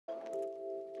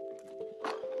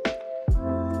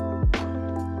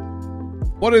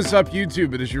What is up,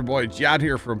 YouTube? It is your boy Jad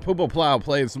here from Puma Plow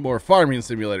playing some more Farming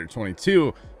Simulator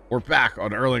 22. We're back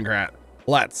on Erlengrat.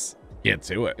 Let's get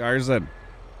to it. Garzen.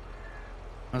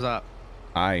 What's up?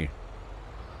 Hi.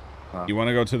 You want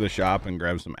to go to the shop and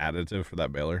grab some additive for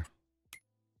that baler?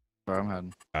 Where I'm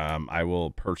heading. I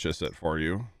will purchase it for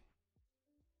you.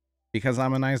 Because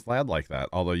I'm a nice lad like that.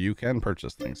 Although you can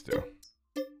purchase things too.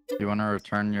 You want to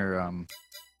return your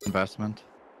investment?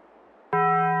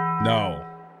 No.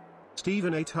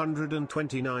 Steven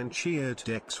 829 cheered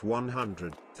Dex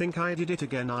 100. Think I did it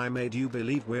again. I made you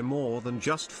believe we're more than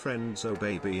just friends. Oh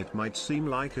baby, it might seem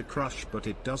like a crush, but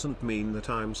it doesn't mean that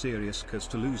I'm serious, cause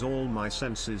to lose all my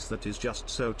senses, that is just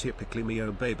so typically me.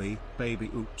 Oh baby, baby,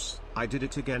 oops, I did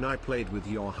it again. I played with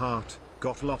your heart,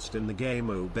 got lost in the game.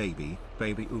 Oh baby,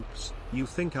 baby, oops, you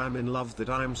think I'm in love, that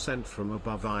I'm sent from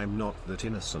above. I'm not that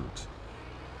innocent.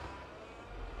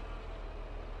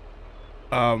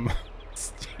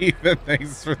 Steven,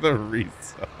 thanks for the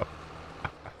resub.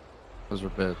 Those were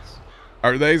bits.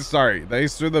 Are they? Sorry.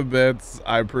 Thanks for the bits.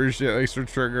 I appreciate it. Thanks for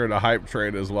triggering a hype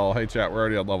train as well. Hey, chat, we're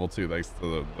already on level 2 thanks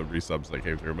to the resubs that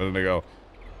came through a minute ago.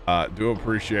 Do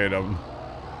appreciate them.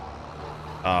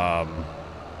 I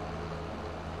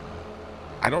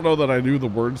don't know that I knew the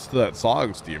words to that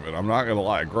song, Steven. I'm not going to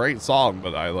lie. Great song,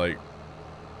 but I like,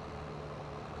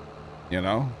 you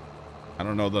know, I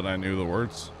don't know that I knew the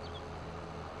words.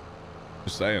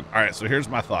 Just saying. All right, so here's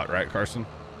my thought, right, Carson?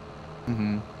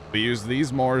 Mm-hmm. We use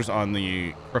these mowers on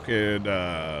the crooked,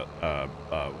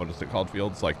 what is it called,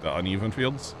 fields, like the uneven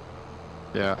fields.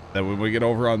 Yeah. Then when we get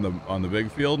over on the big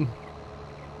field,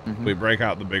 Mm-hmm. we break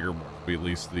out the bigger mowers. We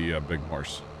lease the big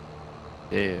mowers.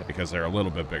 Yeah. Because they're a little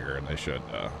bit bigger and they should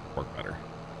work better.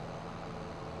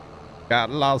 Got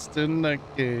lost in the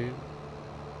game.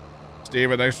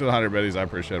 Steven, thanks for the 100 biddies. I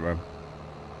appreciate it,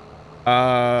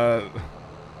 man.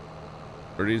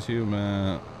 32,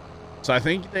 man. So I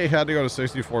think they had to go to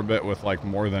 64-bit with like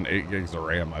more than 8 gigs of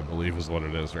RAM, I believe is what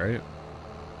it is, right?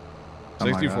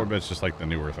 64-bit's just like the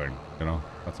newer thing, you know?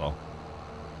 That's all.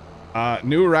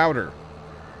 New router.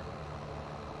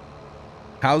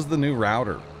 How's the new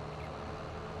router?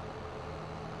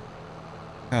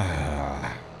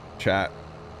 Chat.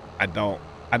 I don't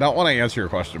want to answer your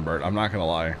question, Bert. I'm not gonna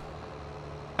lie.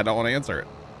 I don't want to answer it.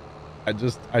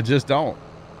 I just don't.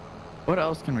 What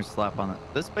else can we slap on it?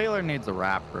 This baler needs a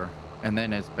wrapper, and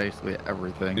then it's basically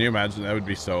everything. Can you imagine? That would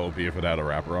be so OP if it had a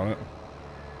wrapper on it.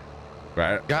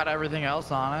 Right? Got everything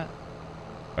else on it.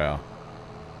 Yeah.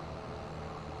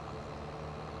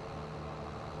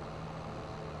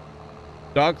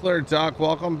 Duckler Duck,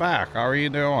 welcome back. How are you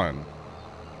doing?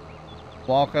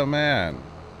 Welcome in.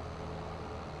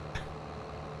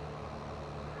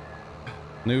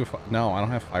 No, I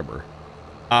don't have fiber.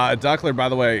 Duckler, by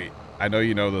the way, I know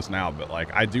you know this now, but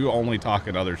like I do only talk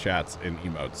in other chats in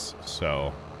emotes.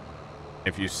 So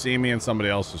if you see me in somebody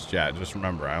else's chat, just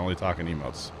remember I only talk in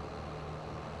emotes.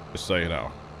 Just so you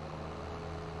know.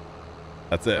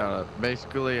 That's it.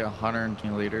 Basically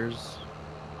 110 liters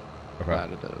of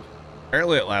additive.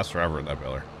 Apparently it lasts forever in that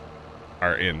baler.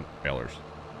 Or in balers.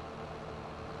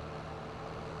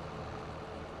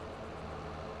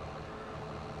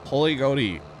 Holy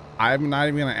goaty. I'm not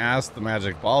even gonna ask the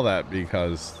magic ball that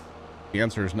because the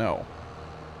answer is no.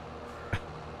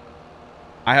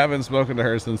 I haven't spoken to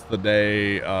her since the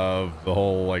day of the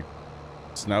whole like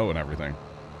snow and everything.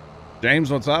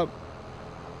 James, what's up?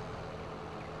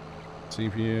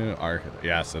 CPU architect.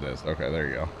 Yes, it is. Okay, there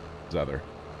you go. Zother.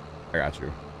 I got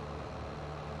you.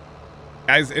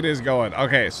 Guys, it is going.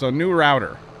 Okay, so new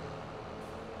router.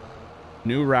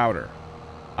 New router.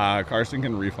 Carson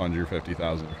can refund your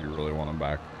 50,000 if you really want them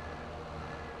back.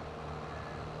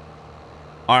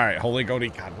 All right, holy goaty.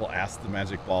 God, we'll ask the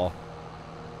magic ball.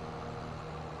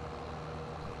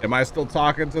 Am I still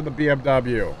talking to the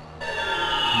BMW?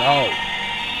 No.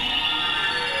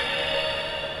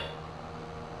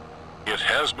 It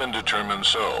has been determined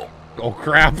so. Oh,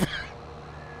 crap.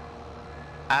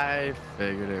 I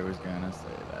figured it was gonna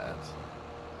say that.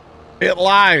 It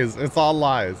lies. It's all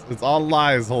lies. It's all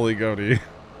lies, holy goaty.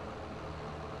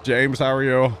 James, how are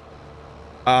you?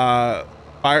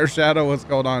 Fire Shadow, what's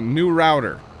going on? New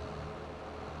router.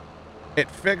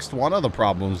 It fixed one of the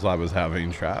problems I was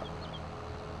having, chat.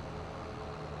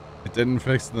 It didn't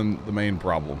fix the main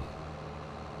problem.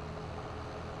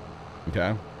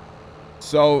 Okay.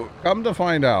 So, come to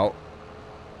find out,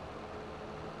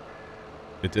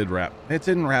 it didn't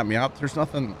wrap me up. There's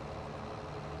nothing.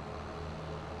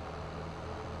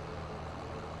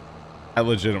 I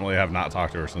legitimately have not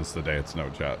talked to her since the day it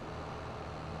snowed, chat.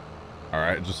 All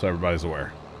right, just so everybody's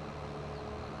aware.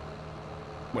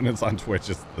 When it's on Twitch,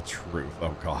 it's the truth.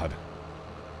 Oh, God.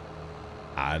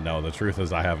 I know, the truth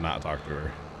is I have not talked to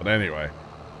her. But anyway,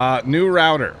 new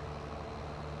router.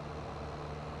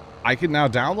 I can now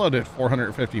download it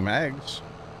 450 megs.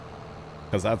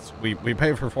 Because that's, we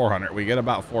pay for 400. We get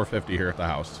about 450 here at the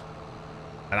house.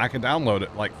 And I can download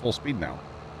it like full speed now.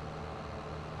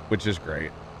 Which is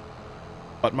great.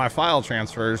 But my file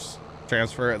transfer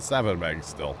at 7 megs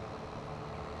still.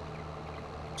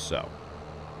 So.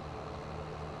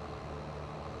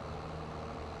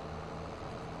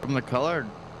 From the color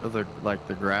of the, like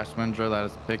the grass winger that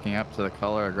it's picking up to the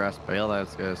color of grass bale that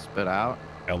it's going to spit out.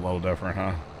 A little different,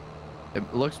 huh?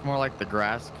 It looks more like the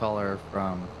grass color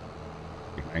from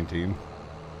 19.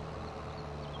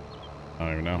 I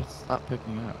don't even know. Stop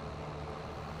picking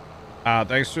up.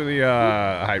 Thanks for the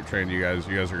hype train, you guys.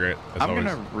 You guys are great. I'm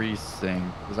gonna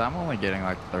re-sing because I'm only getting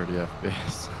like 30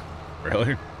 FPS.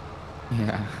 Really?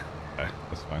 Yeah. Okay,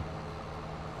 that's fine.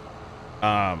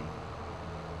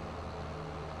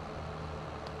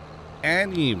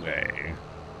 Anyway,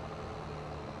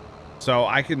 so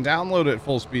I can download it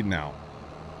full speed now,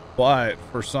 but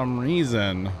for some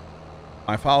reason,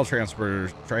 my file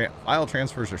transfers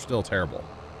are still terrible.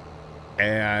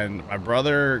 And my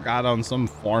brother got on some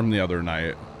forum the other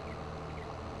night,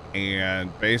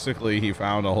 and basically he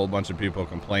found a whole bunch of people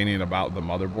complaining about the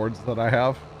motherboards that I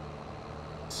have,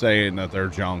 saying that they're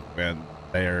junk and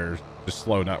they're just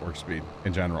slow network speed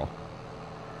in general.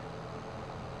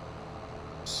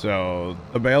 So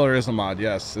the baler is a mod.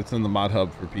 Yes, it's in the mod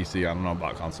hub for PC. I don't know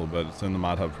about console, but it's in the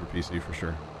mod hub for PC for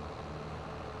sure.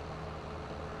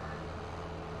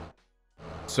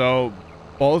 So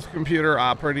both computer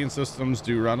operating systems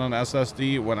do run on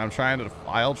SSD. When I'm trying to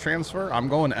file transfer, I'm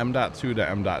going M.2 to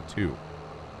M.2.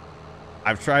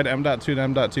 I've tried M.2 to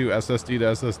M.2, SSD to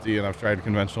SSD, and I've tried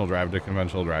conventional drive to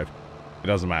conventional drive. It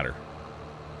doesn't matter.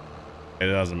 It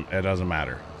doesn't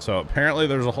matter. So apparently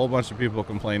there's a whole bunch of people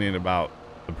complaining about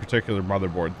the particular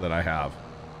motherboard that I have,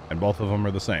 and both of them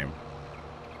are the same.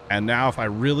 And now if I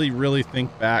really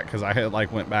think back, because I had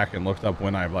like went back and looked up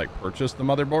when I've like purchased the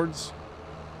motherboards,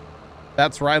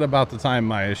 that's right about the time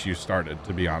my issue started,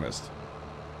 to be honest.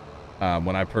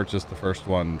 When I purchased the first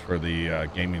one for the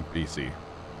gaming PC.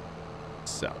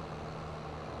 So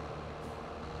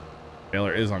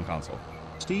Baylor is on console.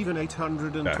 Steven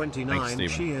 829 Thanks, Steven.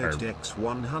 cheered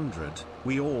X100.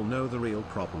 We all know the real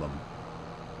problem.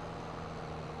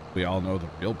 We all know the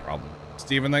real problem.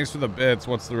 Steven, thanks for the bits.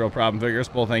 What's the real problem? Vigorous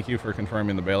Bull, thank you for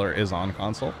confirming the Baylor is on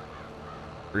console.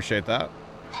 Appreciate that.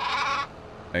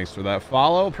 Thanks for that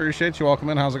follow. Appreciate you. Welcome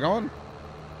in. How's it going?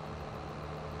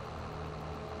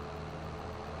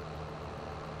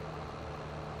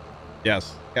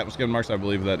 Yes. Captain Skin Marks, I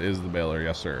believe that is the Baylor.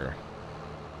 Yes, sir.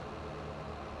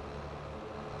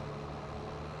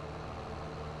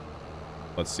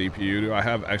 What CPU do I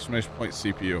have? Exclamation point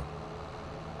CPU.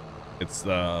 It's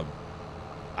the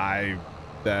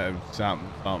something.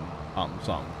 i9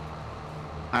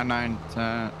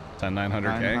 10900K.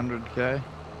 900K.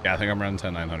 Yeah, I think I'm running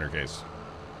 10900Ks.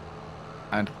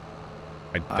 And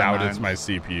I doubt it's my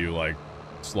CPU like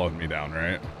slowed me down,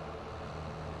 right?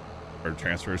 Or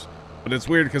transfers. But it's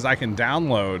weird because I can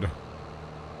download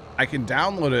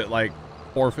it like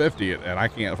 450 and I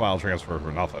can't file transfer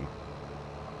for nothing.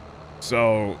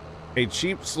 So a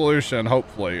cheap solution,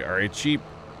 hopefully, or a cheap,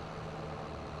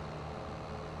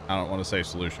 I don't want to say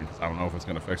solution because I don't know if it's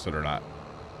going to fix it or not.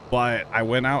 But I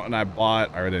went out and I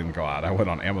bought, or I didn't go out, I went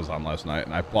on Amazon last night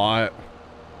and I bought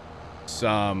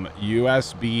some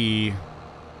USB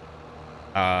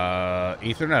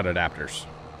Ethernet adapters.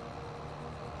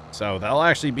 So they'll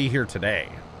actually be here today.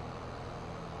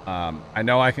 I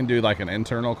know I can do like an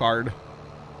internal card,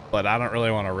 but I don't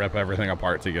really want to rip everything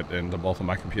apart to get into both of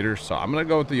my computers. So I'm going to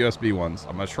go with the USB ones.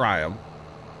 I'm going to try them.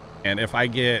 And if I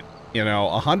get,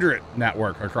 100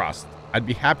 network across, I'd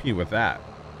be happy with that.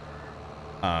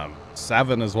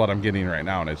 7 is what I'm getting right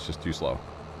now, and it's just too slow.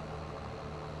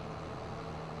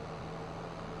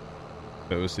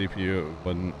 If it was CPU, it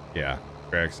wouldn't. Yeah,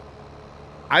 correct.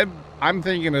 I'm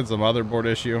thinking it's a motherboard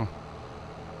issue,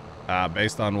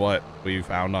 based on what we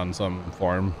found on some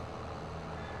forum,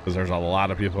 because there's a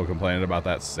lot of people complaining about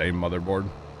that same motherboard.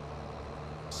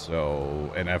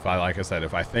 So, and like I said,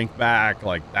 if I think back,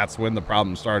 like that's when the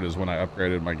problem started, is when I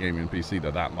upgraded my gaming PC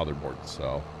to that motherboard.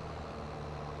 So,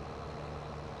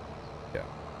 yeah.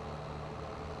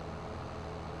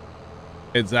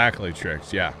 Exactly,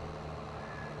 Tricks, yeah.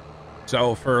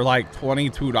 So for like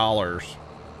 $22,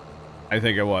 I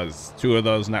think it was, 2 of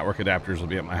those network adapters will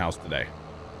be at my house today.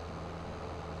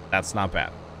 That's not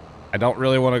bad. I don't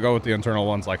really want to go with the internal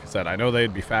ones. Like I said, I know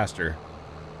they'd be faster,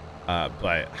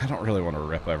 but I don't really want to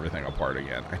rip everything apart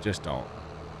again. I just don't.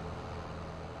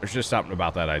 There's just something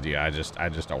about that idea I just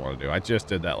don't want to do. I just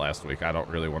did that last week. I don't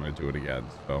really want to do it again.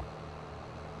 So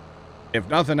if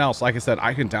nothing else, like I said,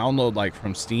 I can download like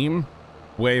from Steam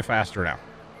way faster now.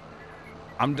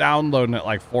 I'm downloading at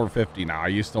like 450 now. I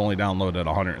used to only download at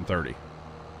 130.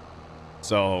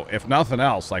 So if nothing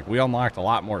else, like we unlocked a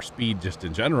lot more speed just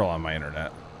in general on my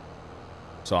internet.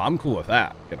 So I'm cool with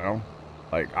that, you know?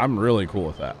 Like I'm really cool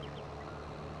with that.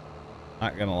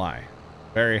 Not gonna lie.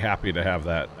 Very happy to have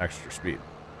that extra speed.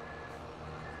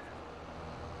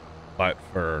 But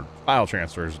for file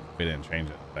transfers, we didn't change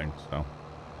anything, so.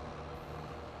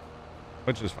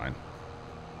 Which is fine.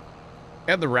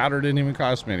 And the router didn't even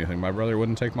cost me anything. My brother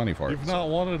wouldn't take money for it. You've not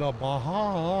wanted a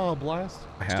Baja Blast?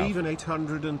 I have. Steven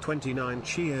 829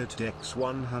 cheered Dex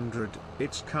 100.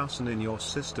 It's Carson in your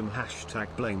system. Hashtag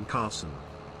blame Carson.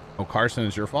 Oh, Carson,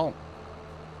 it's your fault.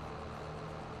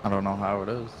 I don't know how it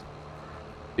is.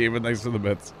 Even thanks for the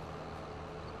bits.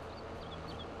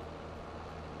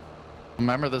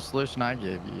 Remember the solution I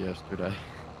gave you yesterday?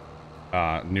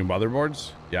 New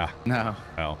motherboards? Yeah. No.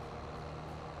 Oh.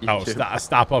 YouTube.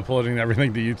 Stop uploading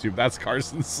everything to YouTube. That's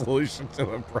Carson's solution to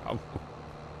the problem.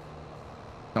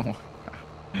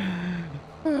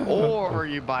 Or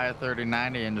you buy a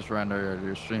 3090 and just render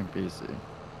your stream PC.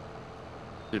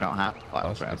 You don't have to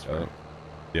file transfer.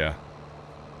 Yeah.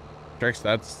 Tricks,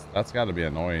 that's got to be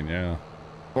annoying, yeah.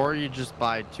 Or you just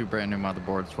buy 2 brand new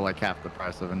motherboards for like half the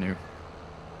price of a new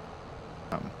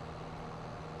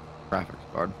graphics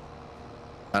card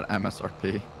at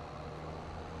MSRP.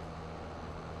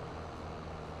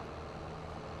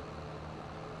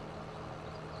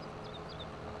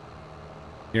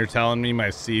 You're telling me my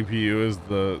CPU is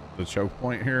the choke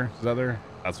point here, Zether?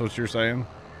 That's what you're saying?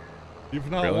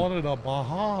 You've not wanted a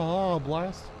Baja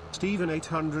Blast? Steven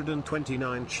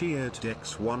 829 cheered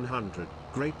Dex 100.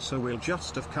 Great, so we'll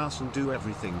just have Carson do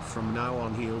everything from now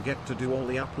on. He'll get to do all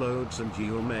the uploads and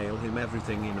you'll mail him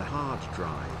everything in a hard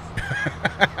drive.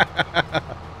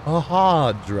 A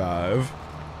hard drive?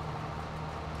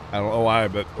 I don't know why,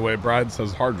 but the way Brian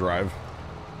says hard drive.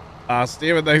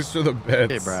 Steven, thanks for the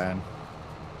bits. Hey, Brian.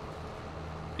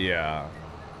 Yeah.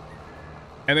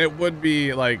 And it would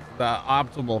be like the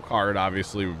optimal card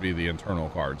obviously would be the internal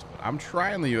cards, but I'm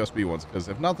trying the USB ones because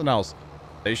if nothing else,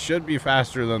 they should be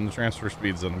faster than the transfer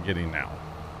speeds that I'm getting now.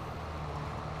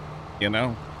 You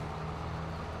know?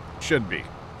 Should be.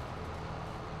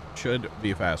 Should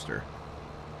be faster.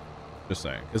 Just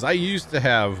saying. Because I used to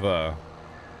have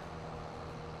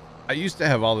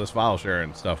all this file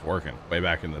sharing stuff working way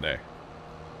back in the day.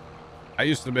 I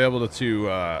used to be able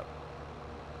to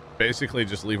basically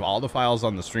just leave all the files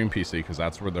on the stream PC because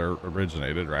that's where they're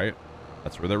originated, right?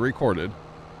 That's where they're recorded.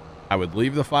 I would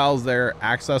leave the files there,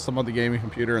 access them on the gaming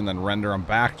computer, and then render them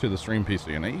back to the stream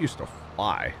PC, and it used to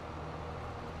fly.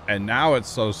 And now it's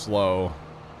so slow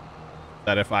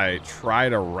that if I try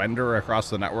to render across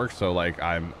the network, so like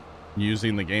I'm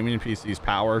using the gaming PC's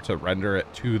power to render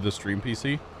it to the stream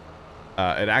PC,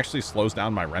 it actually slows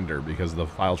down my render because the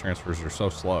file transfers are so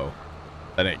slow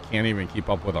that it can't even keep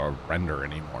up with our render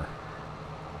anymore,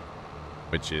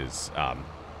 which is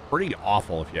pretty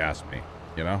awful if you ask me,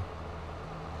 you know?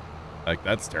 Like,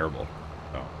 that's terrible.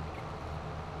 So.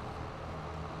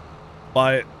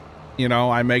 But, you know,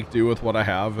 I make do with what I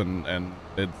have, and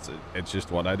it's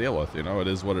just what I deal with, you know? It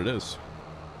is what it is.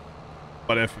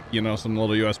 But if, you know, some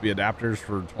little USB adapters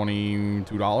for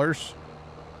 $22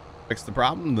 fix the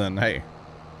problem, then hey,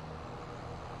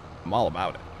 I'm all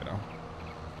about it, you know?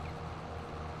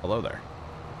 Hello there.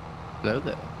 Hello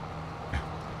there.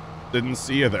 Didn't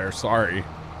see you there, sorry.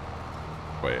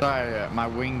 Wait. Sorry, my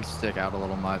wings stick out a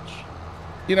little much.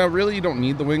 You know, really, you don't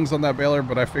need the wings on that baler,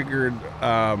 but I figured,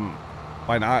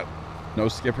 why not? No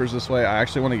skippers this way. I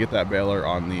actually want to get that baler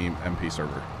on the MP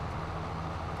server.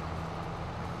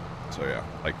 So yeah,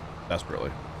 like,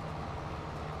 desperately.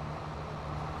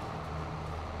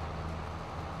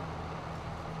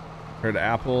 Heard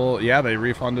Apple, yeah, they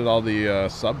refunded all the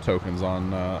sub tokens on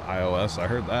iOS. I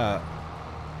heard that.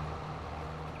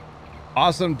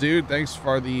 Awesome, dude. Thanks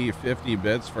for the 50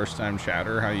 bits. First time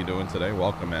chatter. How you doing today?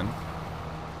 Welcome in.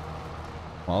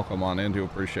 Welcome on in. Do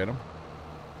appreciate them.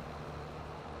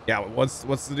 Yeah, what's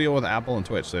the deal with Apple and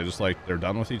Twitch? They just like they're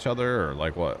done with each other, or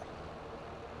like what?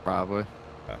 Probably.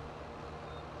 Okay.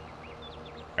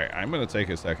 All right, I'm gonna take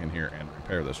a second here and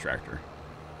repair this tractor.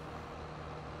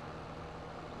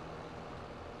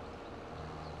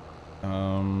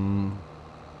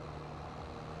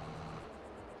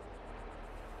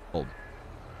 Hold.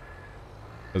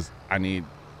 Because I need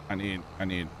here. I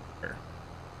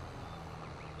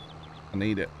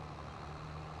need it.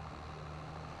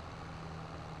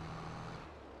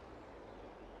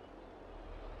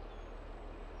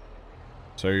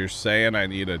 So you're saying I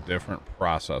need a different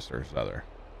processor, Heather.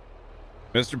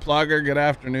 Mr. Plugger, good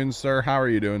afternoon, sir. How are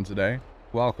you doing today?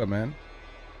 Welcome in.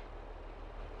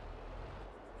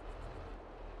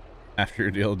 After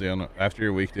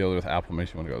your week deal with Apple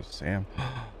makes you want to go, Sam.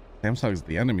 Samsung's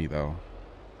the enemy, though.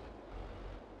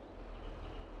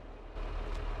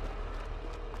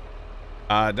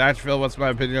 Dr. Phil, what's my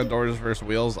opinion on doors versus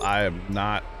wheels? I am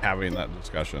not having that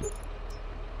discussion.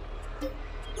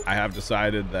 I have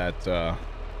decided that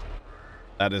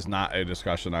that is not a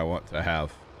discussion I want to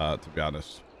have, to be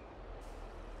honest.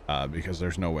 Because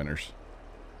there's no winners.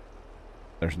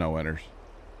 There's no winners.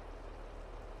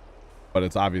 But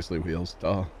it's obviously wheels,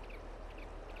 duh.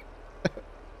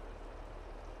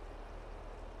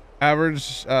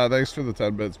 Average, thanks for the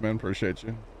 10 bits, man. Appreciate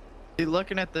you. See,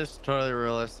 looking at this totally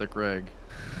realistic rig,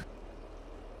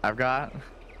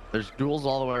 there's duals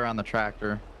all the way around the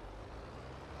tractor.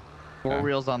 4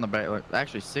 wheels on the baler,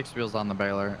 actually 6 wheels on the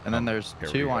baler, and then there's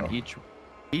 2 on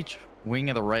each wing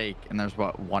of the rake, and there's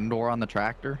what, 1 door on the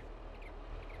tractor?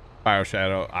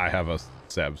 Shadow, I have a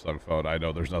Samsung phone. I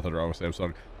know there's nothing wrong with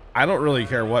Samsung. I don't really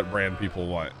care what brand people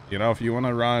want. You know, if you want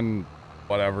to run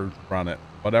whatever, run it.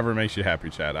 Whatever makes you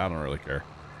happy, Chad. I don't really care.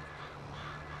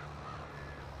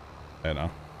 You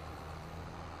know,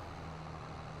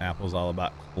 Apple's all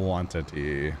about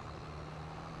quantity.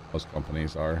 Most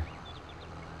companies are.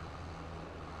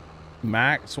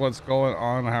 Max, what's going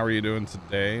on? How are you doing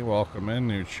today? Welcome in,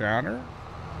 new chatter.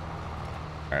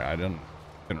 All right, I didn't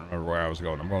remember where I was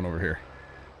going. I'm going over here.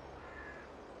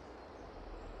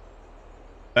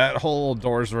 That whole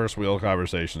doors versus wheel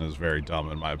conversation is very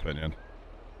dumb, in my opinion.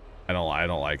 I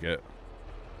don't like it.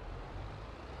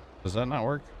 Does that not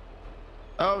work?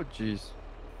 Oh, jeez.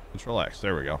 Let's relax.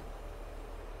 There we go.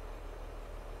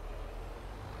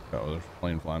 Oh, there's a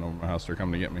plane flying over my house. They're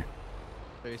coming to get me.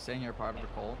 Are you saying you're part of the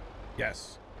poll?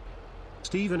 Yes.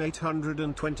 Stephen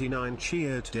 829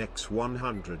 cheered Dex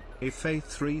 100. If a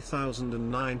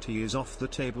 3090 is off the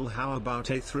table, how about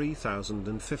a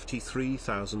 3050,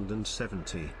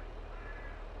 3070?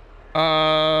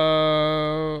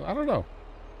 I don't know.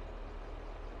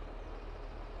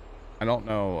 I don't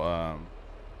know.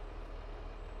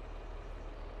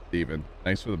 Steven,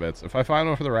 thanks for the bits. If I find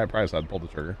one for the right price, I'd pull the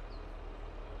trigger.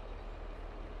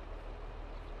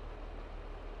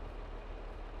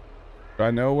 Do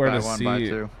I know where buy to one, see? buy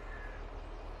 2.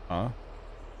 Huh?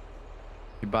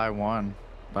 You buy 1,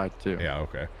 buy 2. Yeah,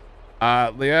 okay.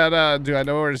 Leanna, do I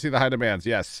know where to see the high demands?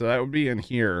 Yes, so that would be in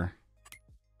here.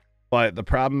 But the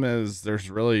problem is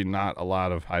there's really not a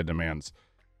lot of high demands.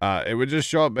 It would just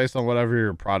show up based on whatever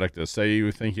your product is. Say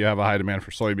you think you have a high demand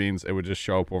for soybeans, it would just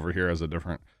show up over here as a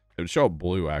different, it would show up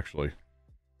blue actually.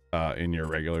 In your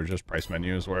regular just price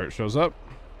menu is where it shows up.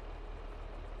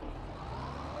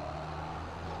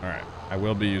 All right, I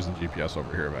will be using GPS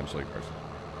over here eventually, Carson.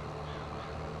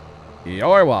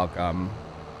 You're welcome.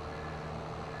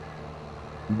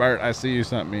 Bert, I see you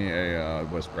sent me a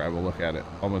whisper. I will look at it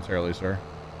momentarily, sir.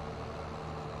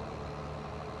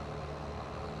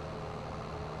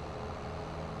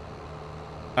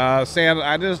 Sam,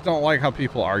 I just don't like how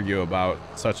people argue about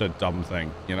such a dumb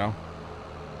thing, you know?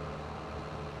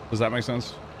 Does that make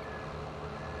sense?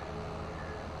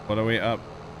 What are we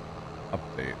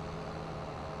update?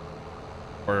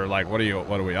 Or like, what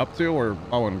are we up to? We're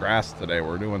mowing grass today.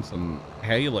 We're doing some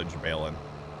haylage baling.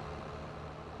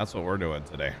 That's what we're doing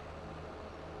today.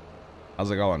 How's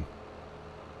it going?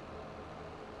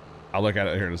 I'll look at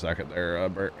it here in a second there,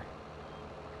 Bert.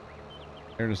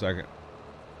 Here in a second.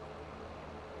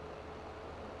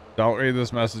 Don't read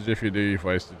this message. If you do, you've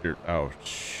wasted your... Oh,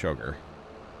 sugar.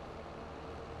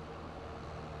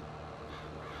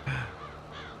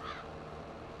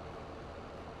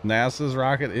 NASA's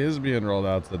rocket is being rolled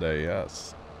out today,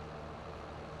 yes.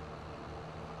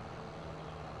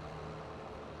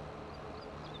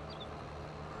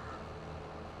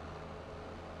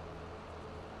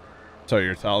 So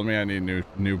you're telling me I need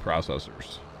new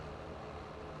processors?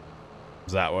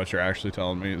 Is that what you're actually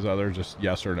telling me? Is other just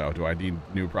yes or no? Do I need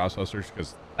new processors?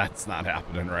 Because that's not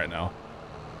happening right now.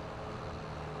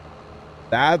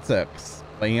 That's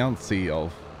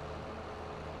expensive.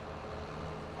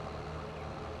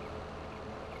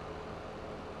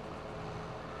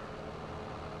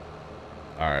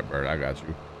 All right, Bert, I got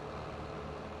you.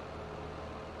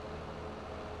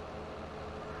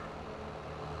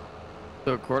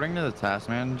 So according to the task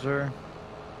manager,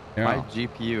 my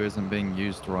GPU isn't being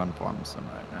used to run Farm Sim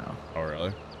right now. Oh,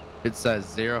 really? It says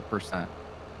 0%.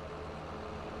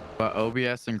 But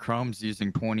OBS and Chrome's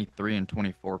using 23 and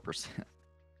 24%.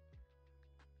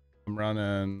 I'm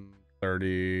running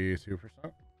 32%.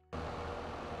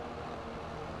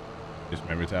 Just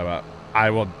maybe tab out.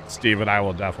 I will, Steven, I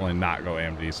will definitely not go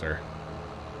AMD, sir.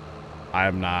 I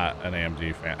am not an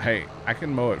AMD fan. Hey, I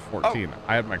can mow at 14. Oh.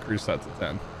 I had my cruise set to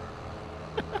 10.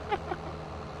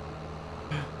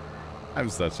 I'm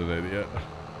such an idiot.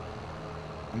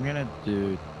 I'm gonna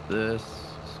do this.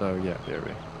 So yeah,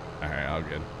 baby. All right, all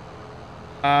good.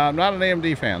 I'm not an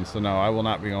AMD fan, so no, I will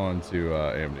not be going to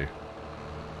AMD.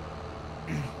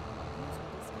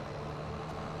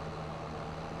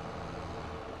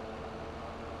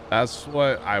 That's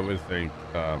what I would think.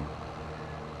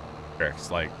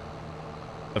 Tricks, like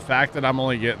the fact that I'm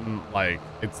only getting like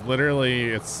it's literally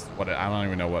it's what I don't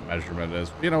even know what measurement it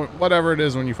is. You know, whatever it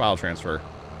is when you file transfer.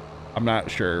 I'm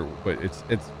not sure, but it's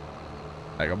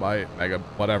megabyte,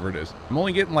 whatever it is. I'm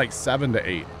only getting like 7 to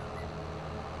 8.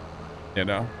 You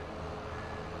know?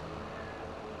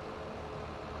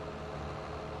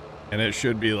 And it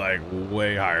should be like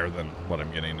way higher than what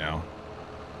I'm getting now.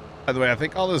 By the way, I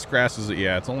think all this grass is,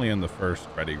 yeah, it's only in the first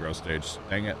ready grow stage.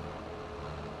 Dang it.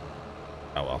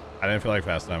 Oh well. I didn't feel like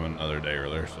fast time another day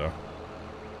earlier, so.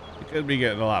 We could be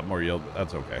getting a lot more yield, but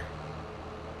that's okay.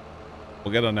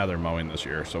 We'll get another mowing this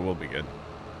year, so we'll be good.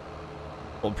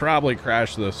 We'll probably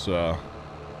crash this, server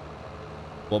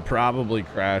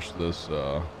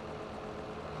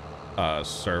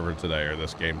today, or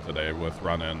this game today, with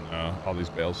running all these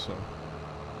bales, so.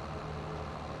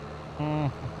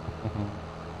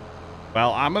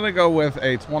 Well, I'm gonna go with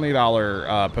a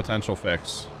 $20 potential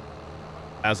fix,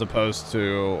 as opposed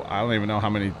to, I don't even know how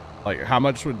many, like how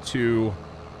much would two,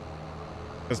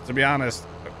 because to be honest,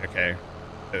 okay,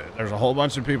 there's a whole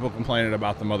bunch of people complaining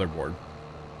about the motherboard.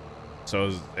 So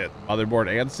is it motherboard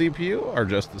and CPU, or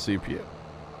just the CPU?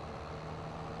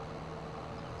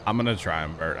 I'm gonna try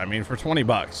them, Bert. I mean, for 20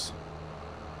 bucks,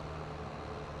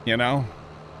 you know,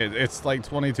 it's like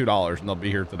 $22, and they'll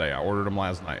be here today. I ordered them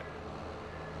last night.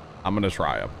 I'm gonna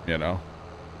try them, you know,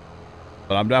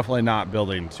 but I'm definitely not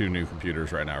building 2 new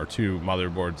computers right now, or 2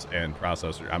 motherboards and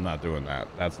processor. I'm not doing that.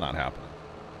 That's not happening.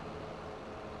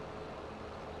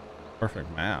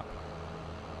 Perfect map.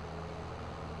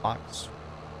 Box.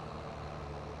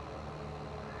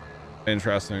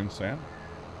 Interesting, Sam.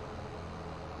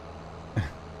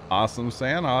 Awesome,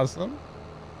 Sam. Awesome.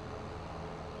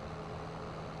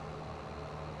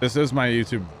 This is my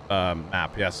YouTube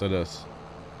map. Yes, it is.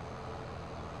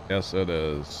 Yes, it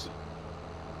is.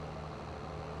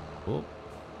 Ooh.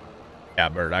 Yeah,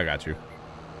 Bird, I got you.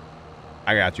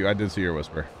 I got you. I did see your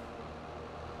whisper.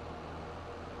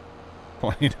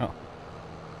 $20.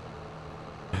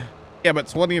 Yeah, but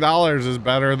 $20 is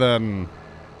better than,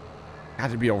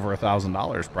 had to be over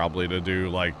 $1,000 probably to do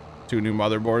like 2 new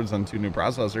motherboards and 2 new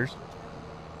processors.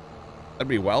 That'd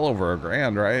be well over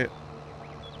 $1,000, right?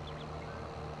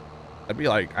 That'd be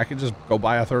like, I could just go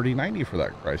buy a 3090 for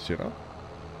that price, you know?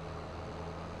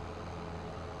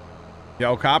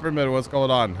 Yo, Coppermid, what's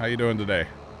going on? How you doing today?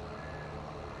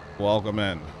 Welcome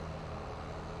in.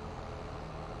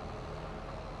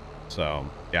 So,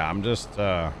 yeah, I'm just,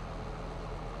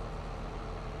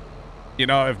 you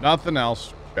know, if nothing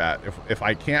else, chat, if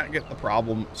I can't get the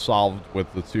problem solved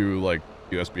with the 2, like,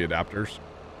 USB adapters,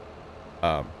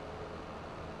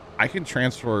 I can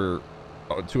transfer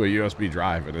to a USB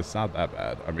drive, and it's not that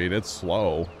bad. I mean, it's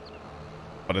slow,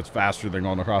 but it's faster than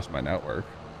going across my network.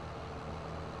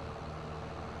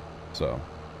 So,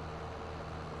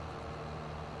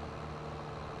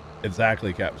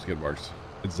 exactly, Cap Skidmarks.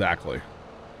 Exactly.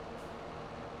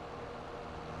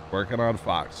 Working on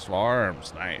Fox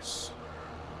Farms. Nice.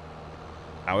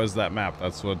 How is that map?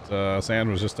 That's what Sand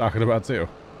was just talking about too.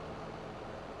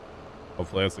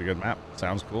 Hopefully that's a good map.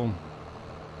 Sounds cool.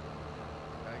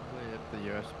 Actually, if the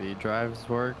USB drives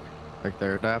work, like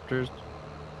their adapters.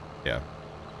 Yeah.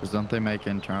 Because don't they make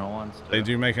internal ones too? They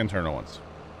do make internal ones.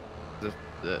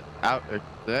 The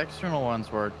external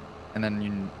ones work, and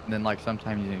then like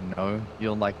sometimes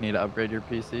you'll like need to upgrade your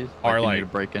PCs, or you like need to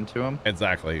break into them.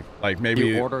 Exactly. Like maybe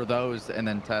you order those and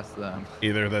then test them.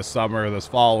 Either this summer or this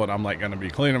fall when I'm like going to be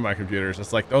cleaning my computers.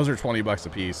 It's like those are 20 bucks a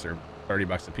piece or 30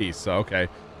 bucks a piece. So okay,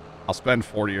 I'll spend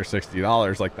 $40 or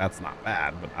 $60. Like that's not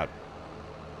bad, but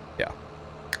yeah.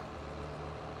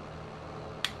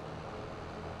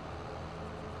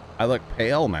 I look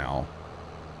pale now.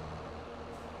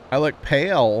 I look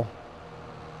pale.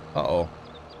 Uh-oh.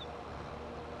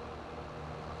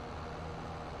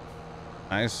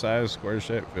 Nice size square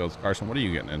shape fields. Carson, what are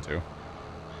you getting into?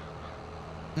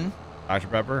 Dr.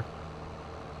 Pepper?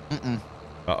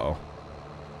 Uh-oh.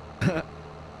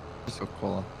 Just a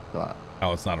cola.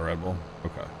 Oh, it's not a Red Bull?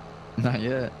 Okay. Not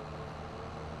yet.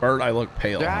 Bert, I look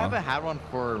pale, Dude, huh? I haven't had one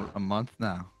for a month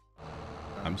now.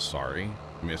 I'm sorry.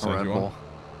 Let me A send Red you Bull. one.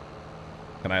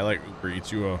 Can I like Uber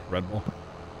Eats you a Red Bull?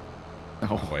 No.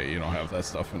 Oh, wait, you don't have that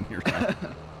stuff in your time.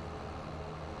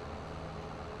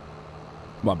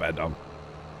 My bad, Dom.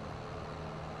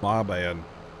 My bad.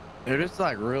 Dude, it's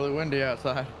like really windy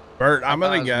outside. Bert, I'm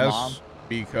gonna guess Mom.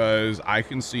 because I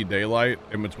can see daylight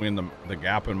in between the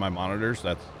gap in my monitors.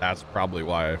 That's probably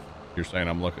why you're saying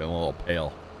I'm looking a little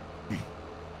pale.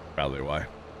 Probably why.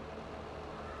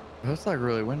 It's like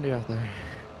really windy out there.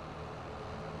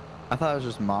 I thought it was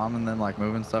just Mom and then like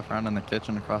moving stuff around in the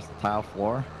kitchen across the tile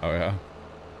floor. Oh yeah.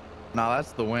 No,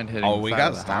 that's the wind hitting. Oh, we the got side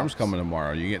of the storms house. coming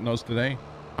tomorrow. You getting those today?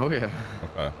 Oh yeah.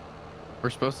 Okay. We're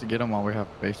supposed to get them while we have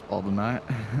baseball tonight.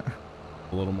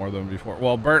 A little more than before.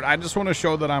 Well, Bert, I just want to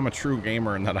show that I'm a true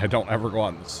gamer and that I don't ever go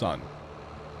out in the sun.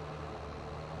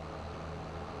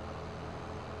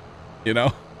 You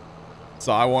know?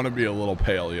 So I want to be a little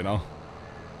pale, you know?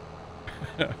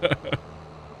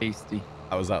 Tasty.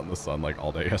 I was out in the sun like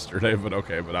all day yesterday, but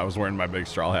okay. But I was wearing my big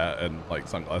straw hat and like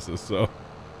sunglasses, so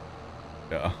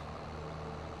yeah.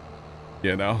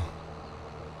 You know?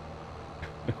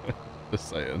 Just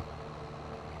saying.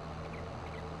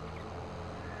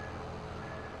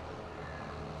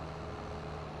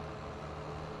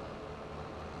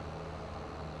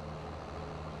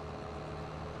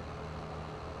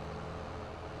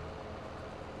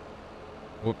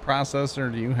 What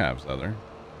processor do you have, Southern?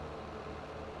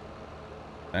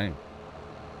 Dang.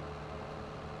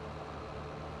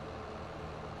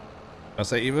 I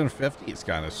say even 50 is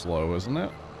kind of slow, isn't it?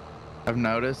 I've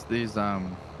noticed these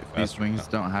wings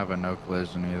don't have a no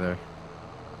collision either.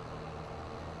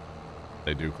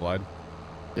 They do collide?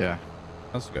 Yeah.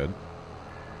 That's good.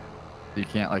 You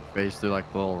can't like phase through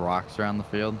like the little rocks around the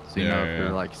field, so you know if you're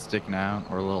like sticking out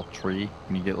or a little tree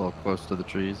and you get a little close to the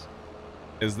trees.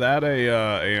 Is that a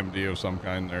AMD of some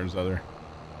kind? There's other.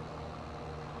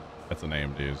 That's an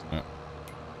AMD, isn't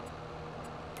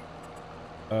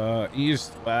it?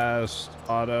 East, west,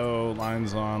 auto,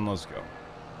 lines on. Let's go.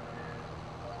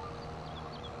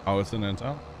 Oh, it's an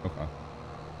Intel? Okay.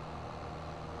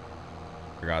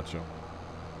 I got you.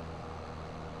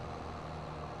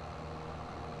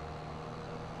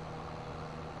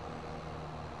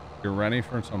 You're ready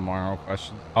for tomorrow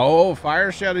questions? Oh,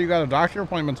 Fire Shadow, you got a doctor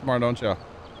appointment tomorrow, don't you?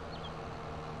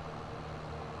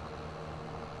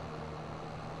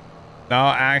 No,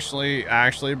 actually,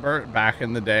 Bert, back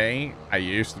in the day, I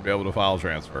used to be able to file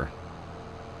transfer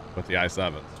with the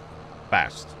i7s.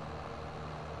 Fast.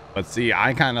 But see,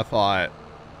 I kind of thought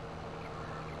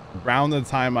around the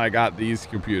time I got these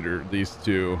two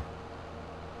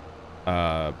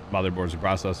motherboards and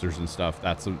processors and stuff,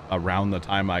 that's around the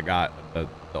time I got the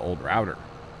old router.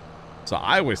 So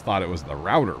I always thought it was the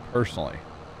router personally.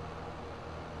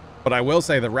 But I will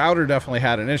say the router definitely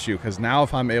had an issue, because now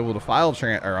if I'm able to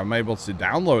I'm able to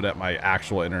download at my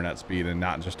actual internet speed and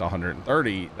not just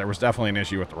 130, there was definitely an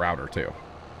issue with the router too.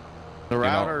 The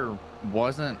router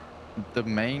wasn't the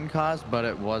main cause, but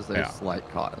it was a slight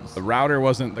cause. The router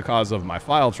wasn't the cause of my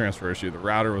file transfer issue. The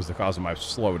router was the cause of my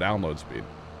slow download speed.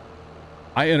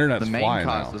 My internet's flying now. The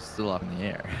main cause is still up in the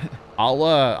air.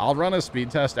 I'll run a speed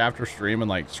test after stream and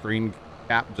like screen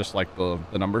cap just like the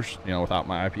numbers, you know, without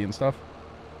my IP and stuff.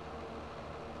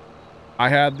 I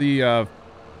had the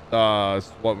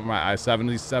what were my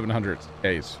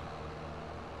 7700Ks.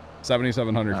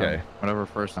 7700K. Whatever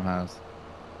first one has.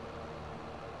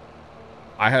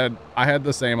 I had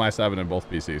the same i7 in both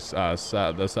PCs.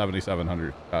 The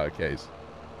 7700 Ks.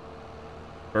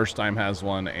 First time has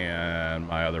one, and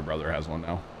my other brother has one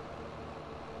now.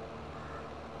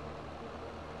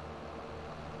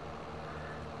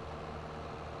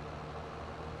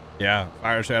 Yeah,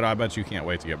 Fire Shadow, I bet you can't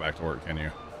wait to get back to work, can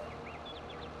you?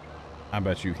 I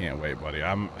bet you can't wait, buddy.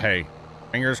 Hey,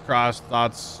 fingers crossed,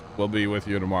 thoughts will be with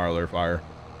you tomorrow there, Fire.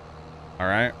 All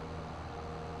right?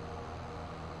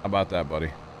 How about that,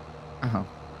 buddy?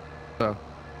 So,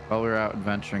 while we were out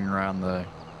adventuring around the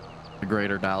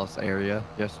greater Dallas area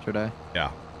yesterday.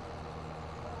 Yeah.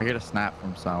 I get a snap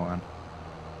from someone,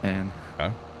 and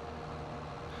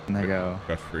they go,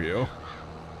 "Good for you."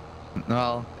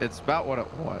 No, it's about what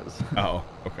it was. Oh,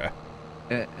 okay.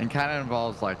 It kind of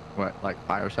involves like what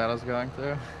Fire Shadow's going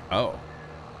through. Oh.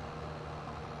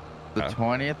 The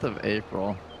 20th of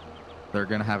April, they're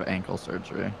gonna have ankle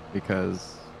surgery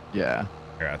because, yeah.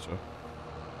 Gotcha.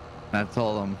 And I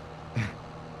told them,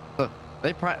 the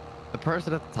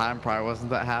person at the time probably wasn't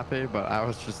that happy, but I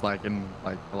was just like in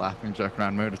like a laughing, joke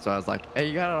around mood. So I was like, "Hey,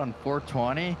 you got it on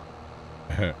 420?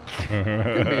 It's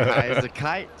gonna be high as a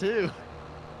kite too."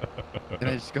 And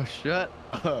they just go, "Shut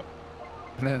up."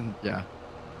 And then yeah.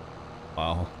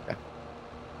 Wow.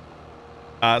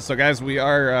 Yeah. So guys, we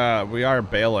are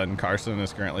bailing. Carson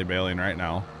is currently bailing right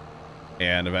now.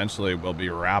 and eventually we'll be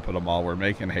wrapping them all. We're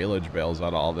making haylage bales out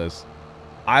of all this.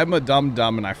 I'm a dumb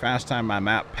and I fast time my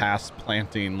map past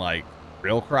planting like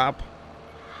real crop.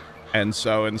 And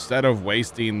so instead of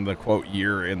wasting the quote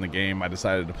year in the game, I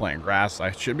decided to plant grass.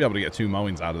 I should be able to get 2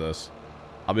 mowings out of this.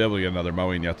 I'll be able to get another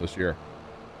mowing yet this year.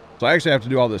 So I actually have to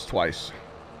do all this twice.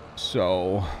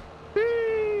 So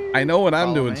I know what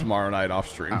I'm doing tomorrow night off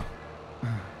stream. Oh.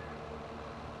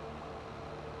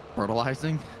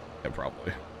 Fertilizing? Yeah,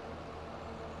 probably.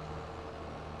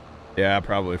 Yeah,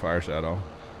 probably Fire Shadow.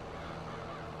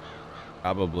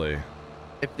 Probably.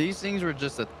 If these things were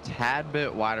just a tad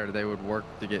bit wider, they would work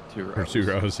to get 2 rows. Or 2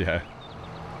 rows, yeah.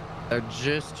 They're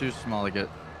just too small to get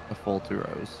the full 2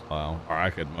 rows. Wow. Or I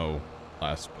could mow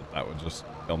less, but that would just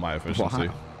kill my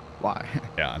efficiency. Why?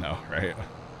 Yeah, I know, right?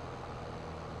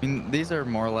 I mean, these are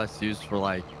more or less used for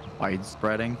like wide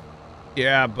spreading.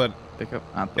 Yeah, but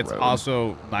it's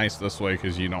also nice this way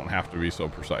because you don't have to be so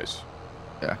precise.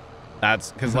 Yeah.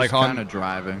 That's because like on kind of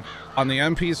driving on the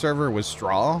MP server with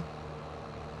straw,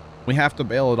 we have to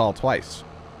bale it all twice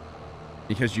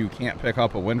because you can't pick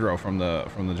up a windrow from the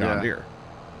John Deere.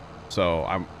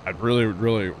 So we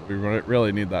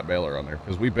really need that baler on there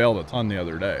because we baled a ton the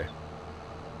other day.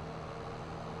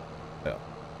 Yeah.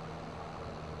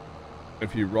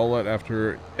 If you roll it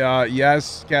after,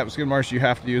 yes, Skid Marsh, you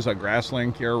have to use a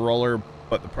grassland care roller,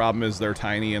 but the problem is they're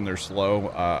tiny and they're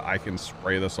slow. I can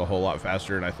spray this a whole lot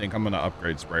faster, and I think I'm going to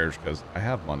upgrade sprayers because I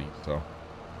have money, so.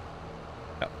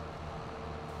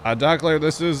 Yeah. Duckler,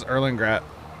 this is Erlengrat.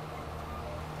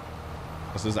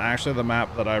 This is actually the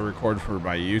map that I record for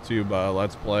my YouTube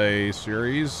Let's Play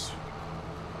series.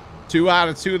 2 out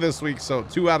of 2 this week, so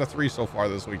 2 out of 3 so far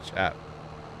this week, chat.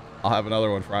 I'll have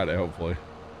another one Friday, hopefully.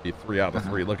 Be 3 out of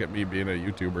 3. Look at me being a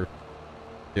YouTuber,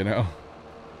 you know.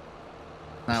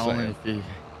 Only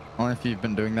if you've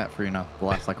been doing that for the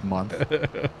last like month.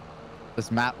 This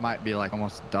map might be like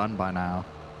almost done by now.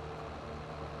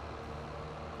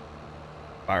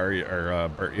 Barry or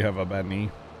Bert, you have a bad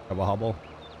knee? Have a hobble?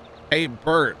 Hey,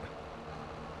 Bert.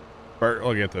 Bert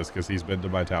will get this because he's been to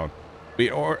my town.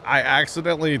 I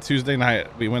accidentally Tuesday night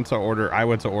I went to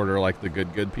order like the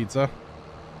good pizza,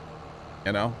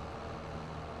 you know,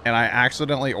 and I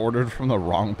accidentally ordered from the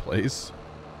wrong place.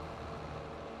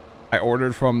 I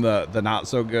ordered from the not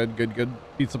so good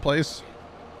pizza place,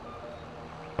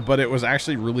 but it was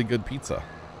actually really good pizza,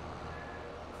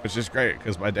 which is great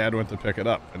because my dad went to pick it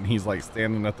up and he's like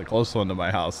standing at the close one to my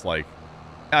house like,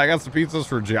 yeah, I got some pizzas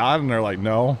for John, and they're like,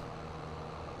 no.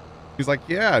 He's like,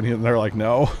 yeah, and they're like,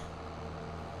 no.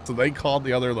 So they called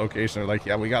the other location. They're like,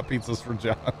 yeah, we got pizzas for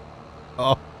John.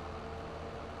 Oh.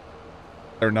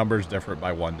 Their number's different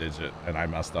by 1 digit, and I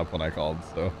messed up when I called,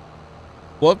 so.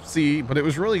 Whoopsie, but it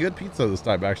was really good pizza this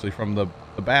time, actually, from the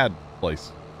bad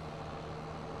place.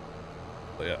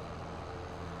 So, yeah.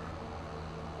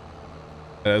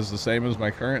 It is the same as my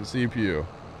current CPU.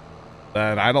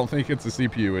 And I don't think it's a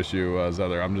CPU issue,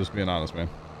 Zether. I'm just being honest, man.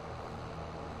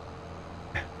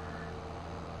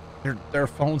 Their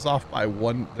phone's off by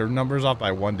their number's off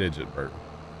by 1 digit, Bert.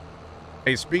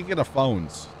 Hey, speaking of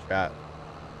phones, chat.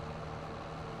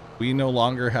 We no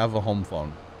longer have a home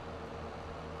phone.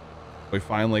 We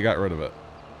finally got rid of it.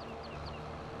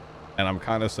 And I'm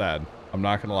kind of sad. I'm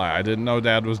not going to lie. I didn't know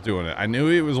Dad was doing it. I knew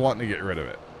he was wanting to get rid of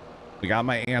it. We got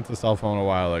my aunt a cell phone a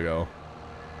while ago.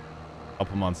 A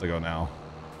couple months ago now.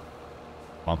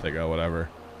 A month ago, whatever.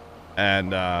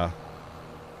 And, I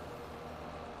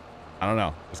don't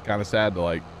know. It's kind of sad to,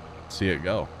 like, see it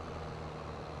go.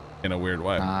 In a weird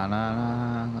way.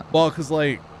 Well, because,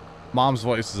 like, Mom's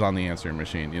voice is on the answering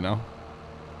machine, you know?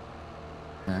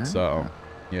 So,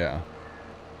 yeah.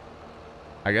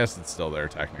 I guess it's still there,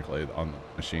 technically, on the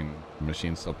machine. The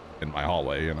machine's still in my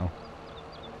hallway, you know?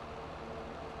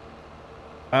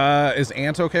 Is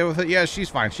Aunt okay with it? Yeah, she's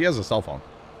fine. She has a cell phone.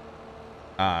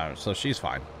 So she's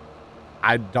fine.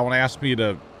 Don't ask me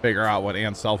to figure out what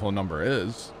Aunt's cell phone number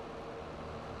is.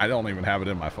 I don't even have it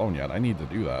in my phone yet. I need to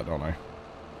do that, don't I?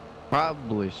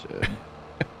 Probably should.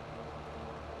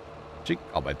 She can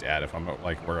call my dad if I'm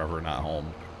like wherever not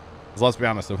home. Because let's be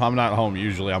honest, if I'm not home,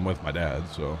 usually I'm with my dad.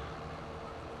 So,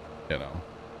 you know,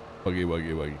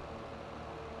 woogie.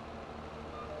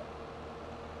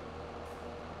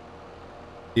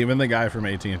 Even the guy from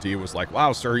AT&T was like,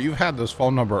 "Wow, sir, you've had this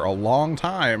phone number a long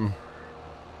time."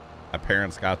 My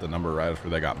parents got the number right after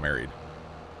they got married.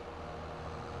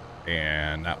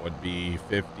 And that would be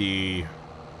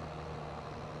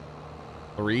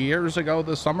 53 years ago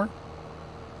this summer.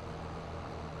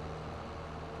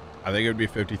 I think it would be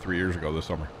 53 years ago this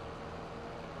summer.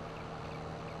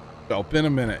 So, been a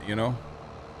minute, you know?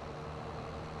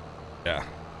 Yeah.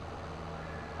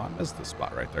 Oh, I missed this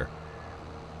spot right there.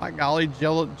 My golly,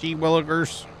 G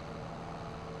Willikers.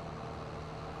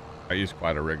 I used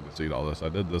quite a rig to seat all this. I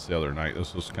did this the other night.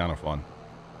 This was kind of fun.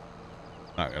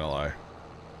 Not gonna lie.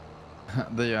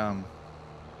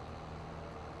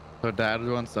 So Dad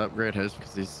wants to upgrade his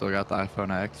because he's still got the iPhone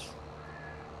X.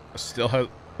 Still has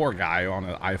poor guy on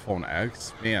an iPhone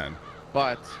X, man.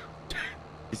 But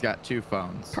he's got 2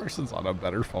 phones. Carson's on a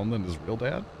better phone than his real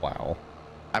dad. Wow.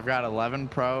 I've got 11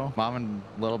 Pro. Mom and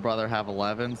little brother have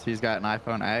 11s. He's got an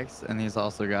iPhone X, and he's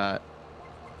also got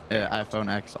an iPhone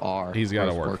XR. He's got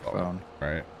a work phone,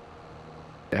 right?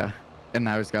 Yeah. And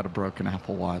now he's got a broken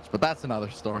Apple Watch, but that's another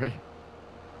story.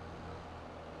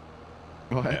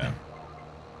 What? Yeah.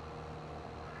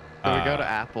 So we go to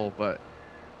Apple, but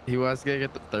he was gonna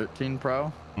get the 13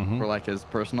 Pro for like his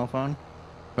personal phone,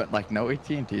 but like no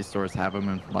AT&T stores have them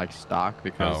in like stock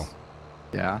because,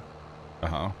 yeah.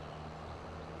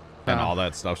 And all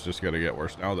that stuff's just gonna get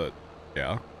worse now that,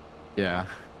 yeah.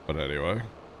 But anyway,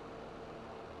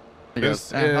 He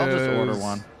goes, I'll just order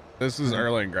one. This is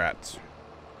Erlengrat.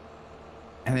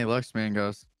 And he looks at me and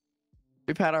goes,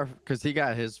 "We've had our," because he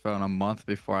got his phone a month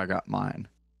before I got mine.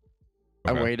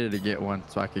 Okay. I waited to get one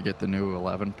so I could get the new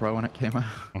 11 Pro when it came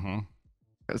out.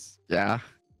 Because,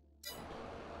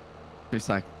 he's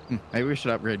like, maybe we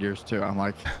should upgrade yours too. I'm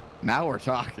like, now we're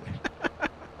talking.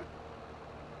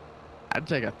 I'd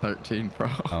take a 13 Pro.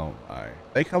 Oh my.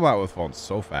 They come out with phones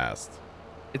so fast.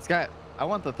 I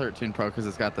want the 13 Pro because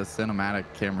it's got the cinematic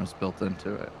cameras built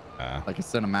into it. Like a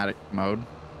cinematic mode.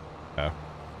 Yeah.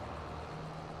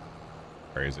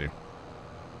 Crazy.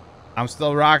 I'm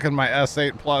still rocking my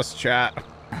S8 Plus, chat.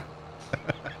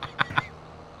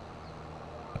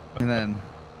 And then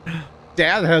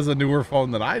Dad has a newer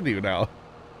phone than I do now.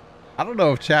 I don't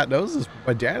know if chat knows this, but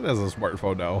my dad has a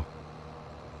smartphone now.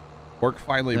 Work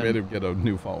finally made him get a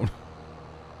new phone.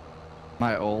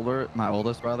 My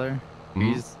oldest brother,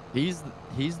 he's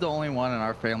the only one in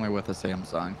our family with a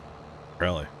Samsung.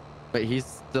 Really? But he's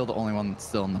still the only one that's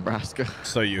still in Nebraska.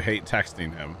 So you hate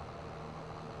texting him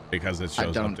because it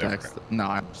shows up different. No,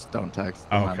 I just don't text him.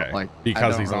 Oh, okay.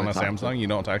 Because he's on a Samsung, you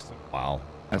don't text him? Wow.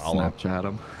 I Snapchat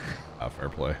him. Fair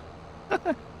play. All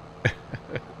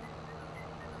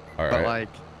right. But like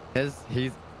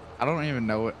I don't even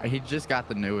know. He just got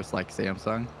the newest like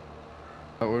Samsung.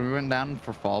 But when we went down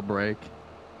for fall break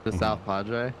to South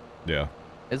Padre,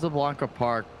 Isablanca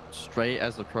Park, straight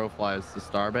as the crow flies to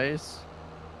Starbase,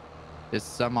 is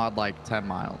some odd like 10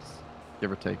 miles,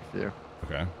 give or take a few.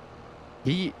 Okay.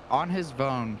 He on his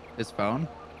phone,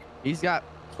 he's got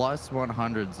plus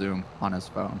 100 zoom on his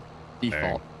phone,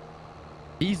 default. Dang.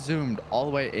 He zoomed all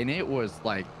the way, and it was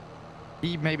like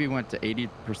he maybe went to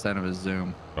 80% of his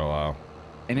zoom. Oh wow.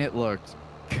 And it looked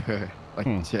good, like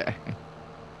dang.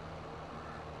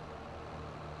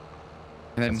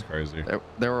 And then that's crazy.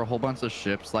 There were a whole bunch of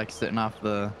ships like sitting off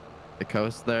the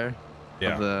coast there,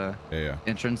 of the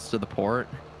entrance to the port.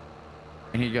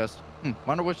 And he goes,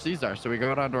 wonder which these are. So we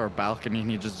go down to our balcony, and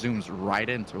he just zooms right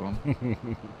into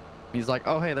them. He's like,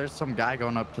 oh hey, there's some guy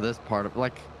going up to this part of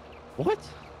like, what?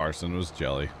 Carson was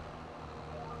jelly.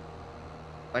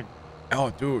 Like, oh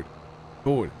dude.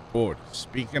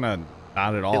 Speaking of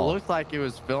not at all. It looked like it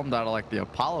was filmed out of like the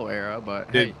Apollo era, but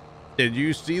hey. Did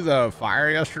you see the fire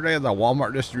yesterday at the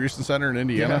Walmart distribution center in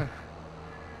Indiana?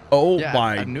 Yeah. Oh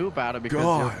my! I knew about it because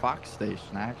your Fox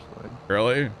station actually.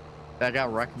 Really? I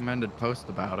got recommended post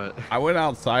about it. I went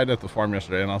outside at the farm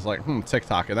yesterday and I was like,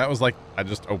 TikTok, and that was like I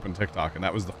just opened TikTok and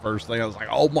that was the first thing I was like,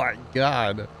 oh my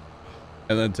god!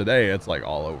 And then today it's like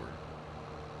all over.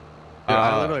 Dude,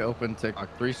 I literally opened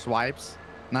TikTok 3 swipes,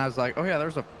 and I was like, oh yeah,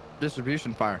 there's a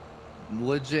distribution fire.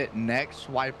 Legit, next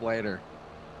swipe later.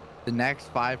 The next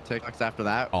 5 TikToks after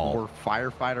that were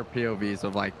firefighter POVs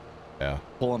of like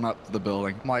pulling up to the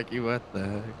building. I'm like, you what the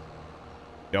heck?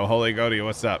 Yo, Holy Goaty,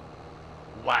 what's up?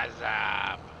 What's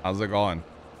up? How's it going?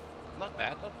 Not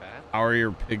bad, not bad. How are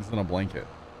your pigs in a blanket?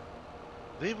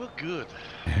 They were good.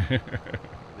 They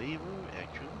were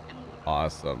actually good.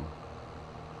 Awesome.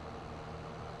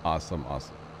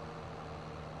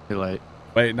 Too late.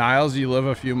 Wait, Niles, you live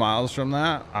a few miles from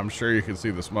that? I'm sure you can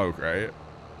see the smoke, right?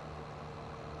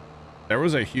 There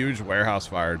was a huge warehouse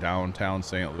fire downtown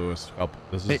St. Louis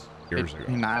years ago.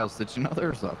 Hey, Niles, did you know there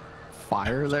was a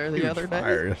fire there the other day?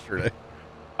 Fire yesterday.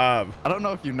 I don't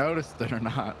know if you noticed it or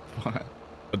not,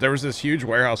 but there was this huge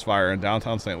warehouse fire in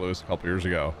downtown St. Louis a couple years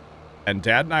ago, and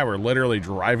Dad and I were literally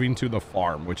driving to the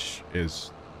farm, which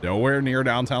is nowhere near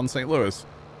downtown St. Louis,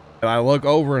 and I look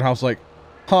over and I was like,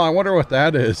 I wonder what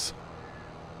that is.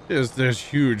 Is this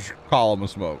huge column of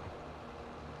smoke.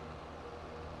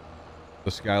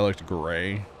 The sky looked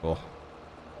gray. Oh.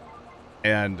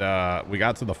 And we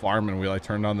got to the farm and we like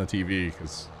turned on the TV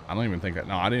because I don't even think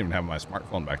I didn't even have my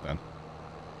smartphone back then.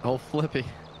 Oh, Flippy.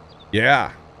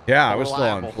 Yeah, I was still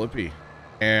on Reliable. Flippy.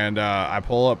 And I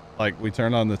pull up, like, we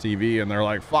turn on the TV and they're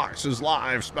like, Fox is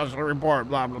live, special report,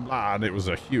 blah, blah, blah. And it was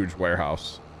a huge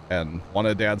warehouse. And one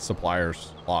of Dad's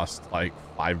suppliers lost like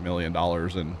 $5 million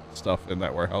in stuff in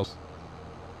that warehouse.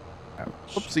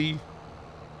 Whoopsie.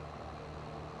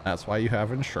 That's why you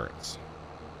have insurance.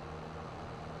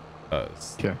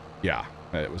 Okay. Yeah,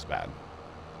 it was bad.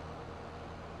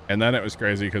 And then it was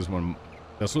crazy because when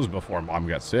this was before Mom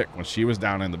got sick, when she was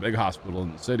down in the big hospital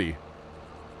in the city,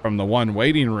 from the one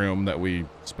waiting room that we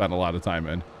spent a lot of time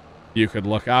in, you could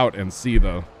look out and see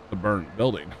the burnt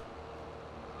building,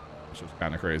 which was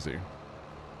kind of crazy.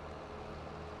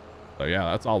 So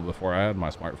yeah, that's all before I had my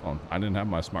smartphone. I didn't have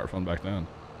my smartphone back then.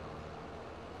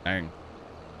 Dang.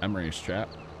 Memories, chat.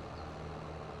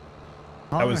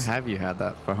 How long have you had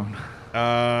that phone?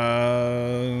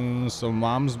 So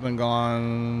Mom's been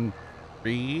gone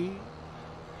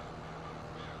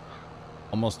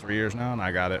almost 3 years now, and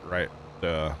I got it right.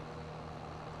 I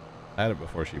had it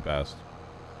before she passed.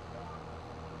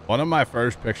 One of my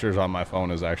first pictures on my phone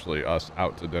is actually us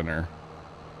out to dinner,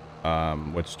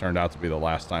 which turned out to be the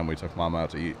last time we took Mom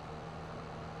out to eat.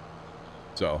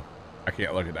 So I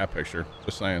can't look at that picture.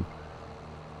 Just saying.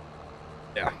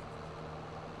 Yeah.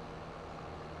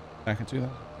 Back in 2000.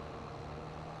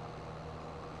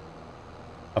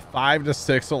 A 5 to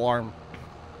 6 alarm.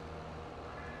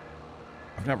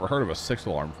 I've never heard of a 6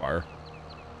 alarm fire.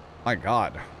 My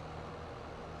God.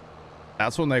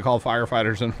 That's when they call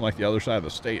firefighters in from like the other side of the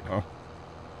state, huh?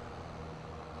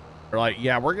 They're like,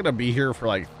 yeah, we're gonna be here for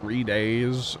like 3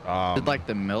 days. Did like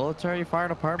the military fire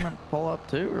department pull up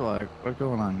too, or like what's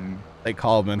going on? They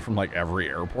call them in from like every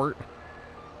airport.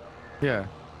 Yeah.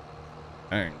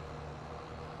 Dang.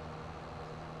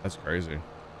 That's crazy.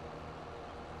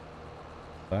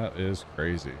 That is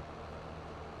crazy.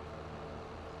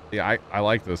 Yeah, I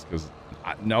like this because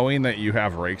knowing that you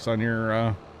have rakes on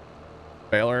your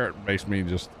baler, it makes me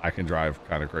I can drive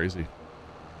kind of crazy.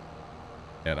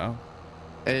 You know?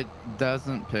 It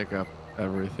doesn't pick up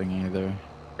everything either.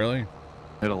 Really?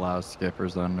 It allows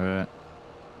skippers under it.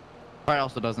 But it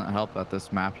also doesn't help that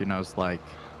this map, you know, is like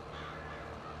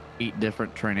 8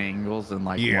 different train angles in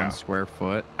like 1 square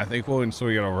foot. I think once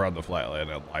we get over on the flatland,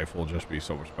 life will just be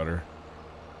so much better.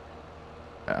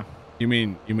 Yeah. You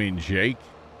mean Jake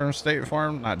from State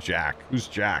Farm? Not Jack. Who's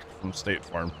Jack from State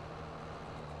Farm?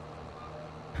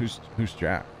 Who's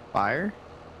Jack? Fire?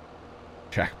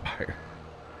 Jack Byer.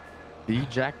 The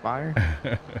Jack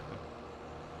Byer?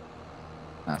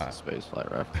 That's a space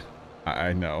flight reference.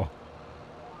 I know.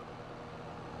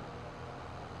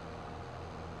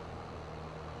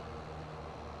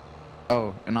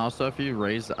 Oh, and also if you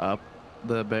raise up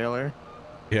the baler,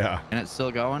 yeah, and it's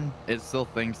still going, it still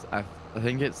thinks, I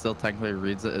think it still technically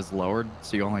reads it as lowered,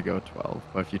 so you only go 12.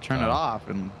 But if you turn it off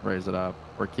and raise it up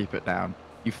or keep it down,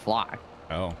 you fly.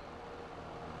 Oh.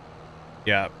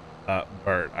 Yeah,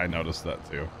 Bert, I noticed that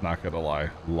too. Not gonna lie.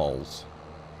 Lulz.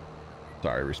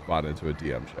 Sorry, responded to a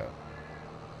DM chat.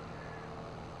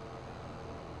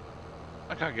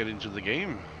 I can't get into the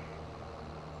game.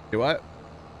 You what?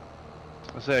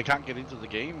 I say I can't get into the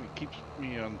game. It keeps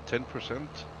me on 10%.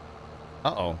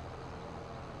 Uh-oh.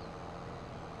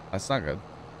 That's not good.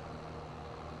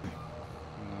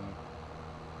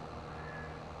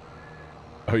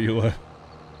 Oh, you live...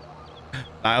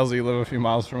 Niles, you live a few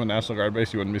miles from a National Guard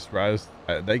base. You wouldn't be surprised.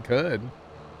 They could.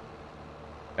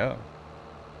 Yeah.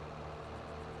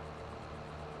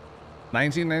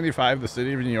 1995, the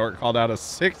city of New York called out a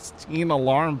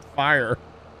 16-alarm fire.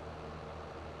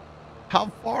 How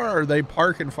far are they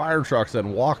parking fire trucks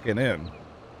and walking in?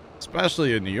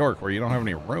 Especially in New York, where you don't have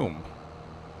any room.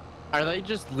 Are they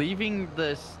just leaving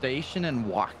the station and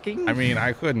walking? I mean,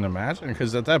 I couldn't imagine,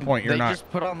 because at that point, you're not... They just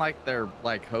put on, like, their,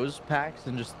 like, hose packs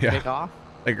and just take off?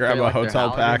 They grab a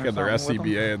hotel pack and their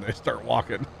SCBA and they start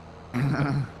walking.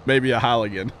 Maybe a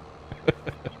Halligan.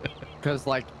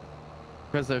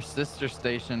 Because their sister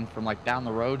station from like down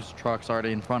the road's truck's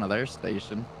already in front of their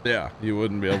station. Yeah, you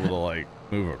wouldn't be able to like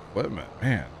move equipment,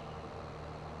 man.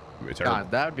 It'd be terrible. God,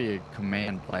 that'd be a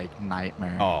command like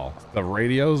nightmare. Oh, the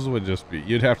radios would just be.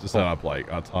 You'd have to set up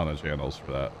like a ton of channels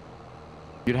for that.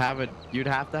 You'd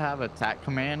have to have a TAC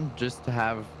command just to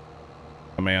have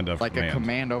command of like a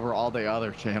command over all the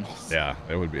other channels. Yeah,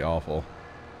 it would be awful.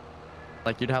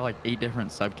 Like you'd have like 8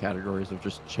 different subcategories of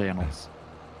just channels,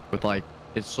 with like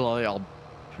it's slowly all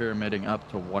pyramiding up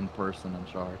to one person in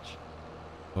charge.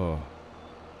 Oh.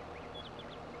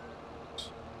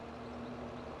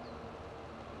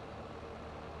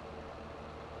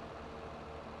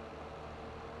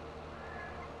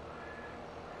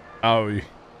 Oh,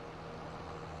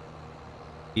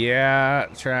 yeah,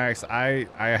 tracks. I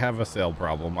have a sail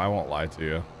problem. I won't lie to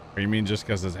you. Or you mean just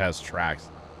because it has tracks?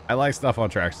 I like stuff on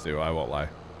tracks too. I won't lie.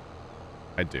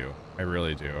 I do. I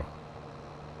really do.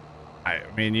 I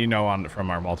mean, you know, from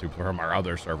our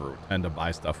other server, we tend to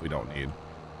buy stuff we don't need.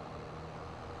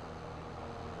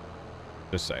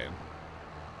 Just saying.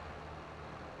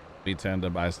 We tend to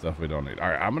buy stuff we don't need. All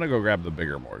right, I'm gonna go grab the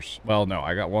bigger mowers. Well, no,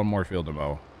 I got one more field to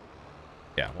mow.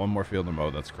 Yeah, one more field to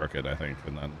mow that's crooked, I think,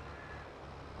 and then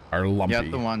our lumpy. You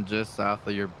got the one just south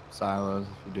of your silos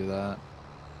if you do that.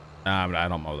 Nah, but I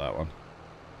don't mow that one.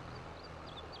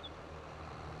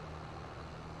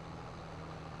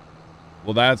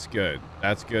 Well, that's good.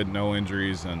 That's good. No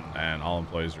injuries and all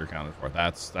employees are accounted for.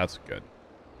 That's good.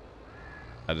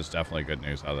 That is definitely good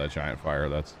news out of that giant fire.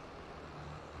 That's,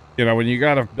 you know, when you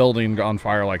got a building on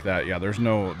fire like that, yeah, there's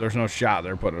no shot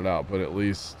they're putting it out, but at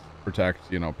least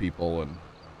protect, you know, people and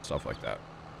stuff like that.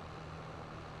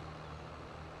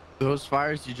 Those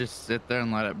fires, you just sit there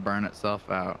and let it burn itself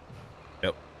out.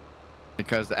 Yep.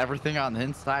 Because everything on the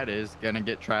inside is gonna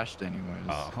get trashed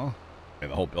anyways. And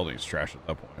the whole building's trashed at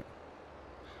that point.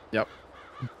 Yep.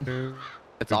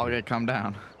 It's all gonna come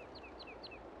down.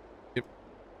 Yep.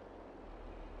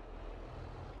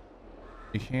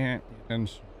 You can't.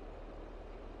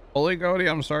 Holy Goaty,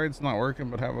 I'm sorry it's not working,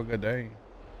 but have a good day.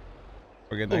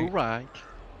 Have a good day. All right.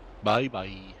 Bye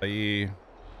bye. Bye. User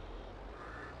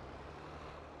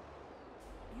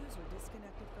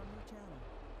disconnected from your channel.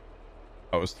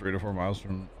 I was 3 to 4 miles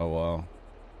from. Oh wow.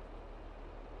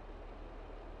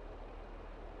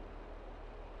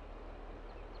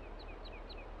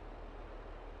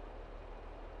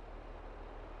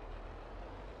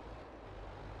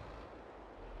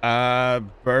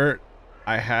 Bert,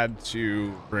 I had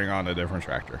to bring on a different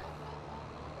tractor.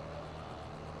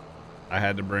 I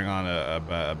had to bring on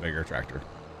a bigger tractor.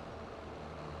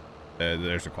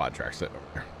 There's a quad track sitting over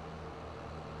there.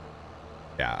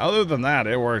 Yeah, other than that,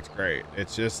 it worked great.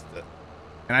 It's just,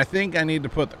 and I think I need to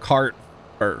put the cart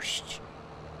first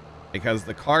because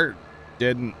the cart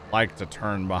didn't like to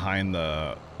turn behind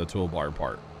the toolbar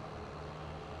part.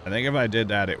 I think if I did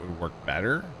that, it would work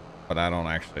better, but I don't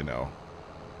actually know.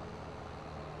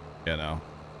 You know,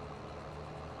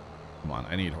 come on,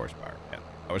 I need horsepower. Yeah.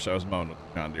 I wish I was mowing with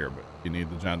the John Deere, but you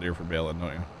need the John Deere for baling,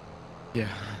 don't you?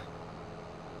 Yeah.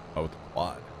 Oh, with the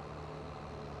quad.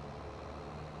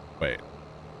 Wait.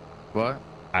 What?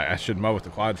 I should mow with the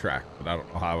quad track, but I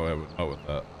don't know how I would mow with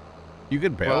that. You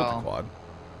could bail with the quad.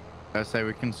 I say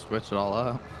we can switch it all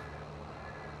up.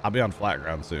 I'll be on flat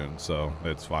ground soon, so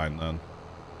it's fine then.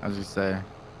 As you say,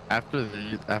 after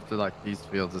like these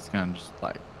fields, it's gonna just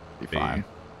like be fine.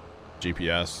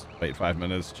 GPS, wait 5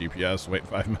 minutes. GPS, wait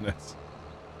 5 minutes.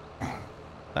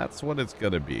 That's what it's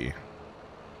gonna be.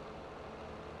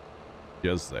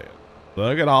 Just saying.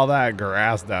 Look at all that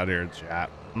grass down here, chat.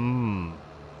 Can't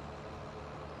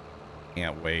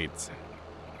wait.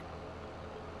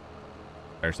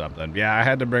 Or something. Yeah, I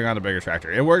had to bring on a bigger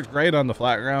tractor. It worked great on the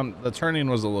flat ground. The turning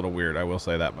was a little weird. I will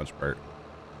say that much, Bert.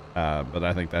 But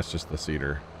I think that's just the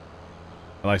cedar.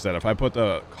 And like I said, if I put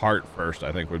the cart first,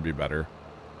 I think would be better.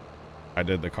 I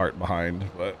did the cart behind,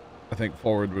 but I think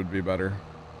forward would be better.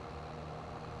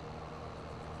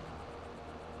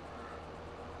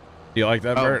 Do you like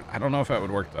that, Bert? I don't know if that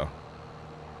would work though.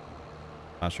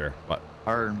 Not sure. What?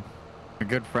 Our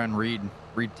good friend Reed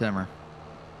Timmer.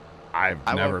 I've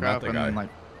never met the guy. Like,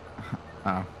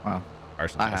 oh well.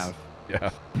 I have. Yeah.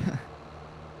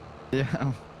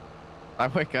 Yeah. I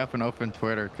wake up and open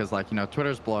Twitter because, like, you know,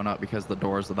 Twitter's blown up because the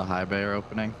doors of the high bay are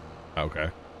opening. Okay.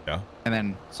 Yeah. And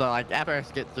then, so like after I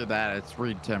get through that, it's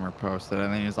Reed Timmer posted,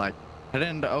 and then he's like, heading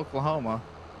into Oklahoma.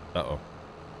 Uh-oh.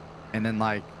 And then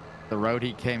like the road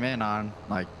he came in on,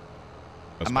 like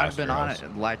I might have been on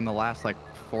it like in the last like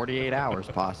 48 hours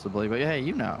possibly, but hey,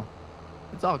 you know,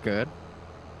 it's all good.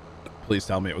 Please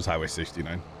tell me it was Highway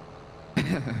 69.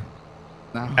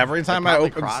 No, every time I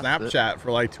opened Snapchat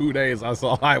for like 2 days, I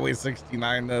saw Highway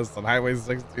 69 this and Highway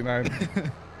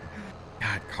 69.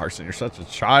 God, Carson, you're such a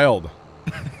child.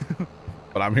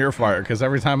 But I'm here for it because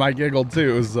every time I giggled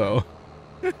too, so.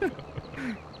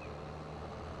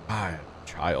 Ah,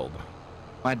 child.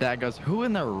 My dad goes, who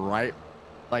in their right,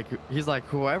 like, he's like,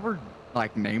 whoever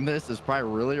like named this is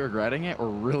probably really regretting it or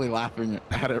really laughing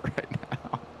at it right now.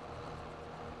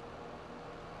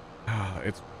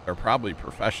 They're probably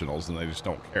professionals and they just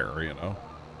don't care, you know.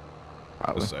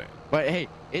 Probably. Just saying. But hey,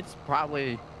 it's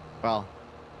probably, well,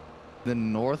 the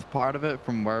north part of it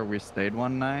from where we stayed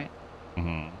one night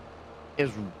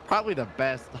is probably the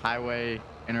best highway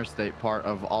interstate part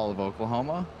of all of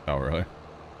Oklahoma. Oh, really?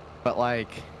 But like,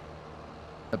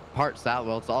 the part south.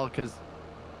 Well, it's all because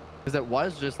it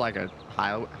was just like a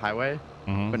highway,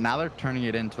 but now they're turning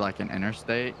it into like an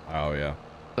interstate. Oh yeah.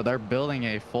 So they're building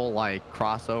a full like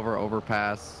crossover,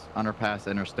 overpass, underpass,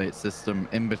 interstate system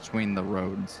in between the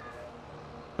roads.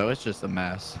 So it's just a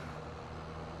mess.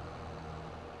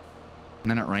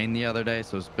 And then it rained the other day,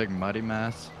 so it's a big muddy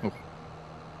mess. Ooh.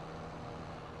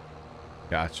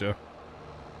 Gotcha.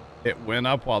 It went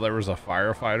up while there was a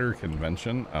firefighter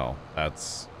convention. Oh,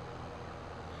 that's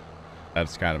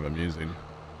kind of amusing.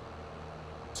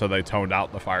 So they toned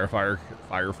out the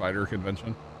firefighter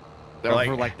convention. They're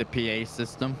over like the PA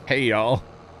system. Hey y'all,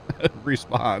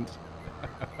 respond.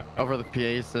 Over the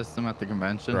PA system at the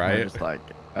convention. Right. They're just like,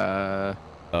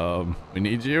 we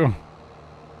need you.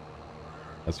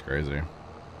 That's crazy.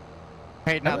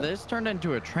 Hey, now this turned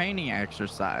into a training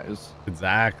exercise.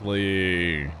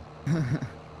 Exactly.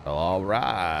 All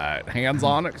right.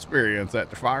 Hands-on experience at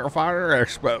the Firefighter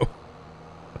Expo.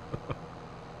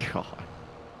 God.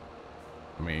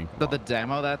 I mean, so the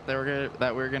demo that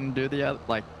we're gonna do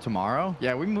tomorrow.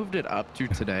 Yeah, we moved it up to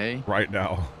today. Right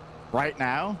now. Right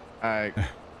now.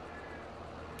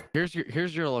 Here's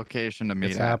your location to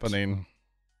meet. It's happening.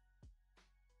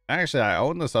 Actually, I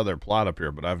own this other plot up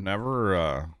here, but I've never.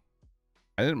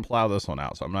 I didn't plow this one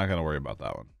out, so I'm not gonna worry about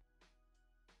that one.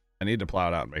 I need to plow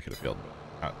it out and make it a field.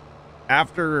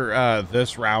 After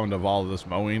this round of all of this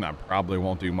mowing, I probably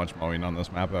won't do much mowing on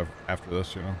this map after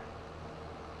this, you know.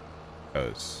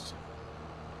 Because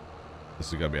this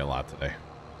is gonna be a lot today.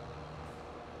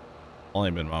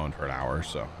 Only been mowing for an hour,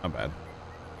 so not bad.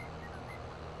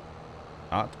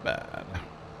 Not bad.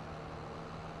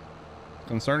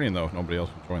 Concerning though if nobody else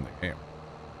will join the game.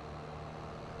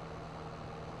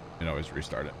 You can always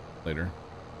restart it later.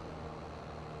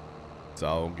 It's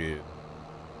all good.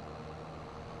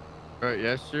 Right,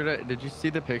 yesterday, did you see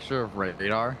the picture of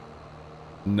radar?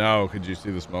 No, could you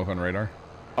see the smoke on radar?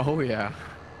 Oh yeah.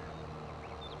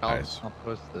 Nice. I'll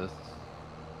post this.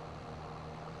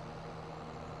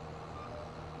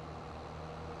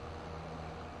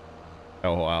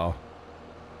 Oh wow.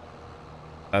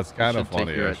 That's kind of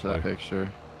funny actually. That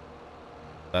picture.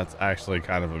 That's actually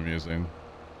kind of amusing.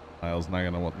 Miles, not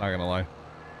gonna lie.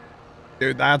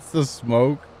 Dude, that's the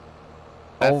smoke.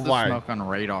 That's the smoke on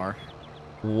radar.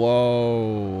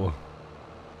 Whoa.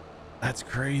 That's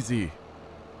crazy.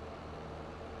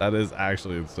 That is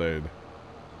actually insane.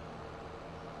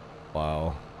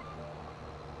 Wow.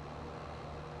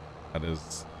 That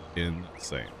is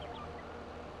insane.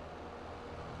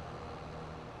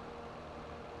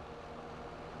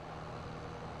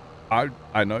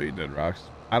 I know you did, Rox.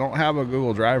 I don't have a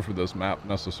Google Drive for this map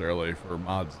necessarily for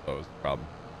mods, though, is the problem.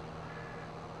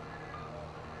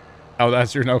 Oh,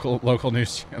 that's your local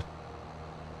news channel.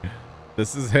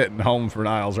 This is hitting home for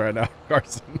Niles right now,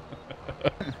 Carson.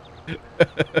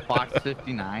 Fox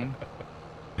 59.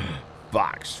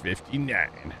 Fox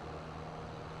 59.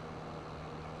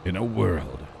 In a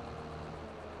world.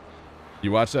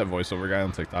 You watch that voiceover guy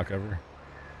on TikTok ever?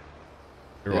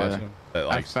 You're watching? That,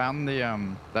 like, I found the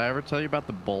did I ever tell you about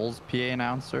the Bulls PA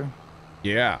announcer?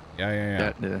 Yeah.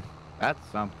 That's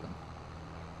something.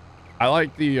 I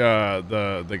like the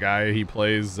guy, he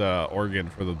plays organ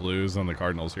for the Blues and the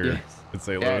Cardinals here in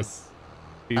St. Louis.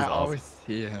 He's awesome. Always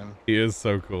see him. He is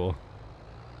so cool.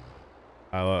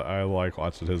 I like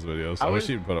watching his videos. I wish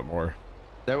he'd put up more.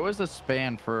 There was a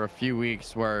span for a few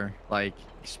weeks where, like,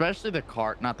 especially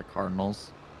not the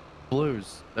Cardinals,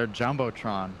 Blues, their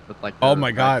Jumbotron with like. Oh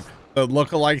my God, the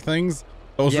look-alike things.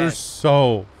 Those are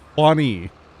so funny.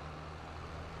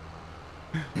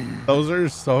 Those are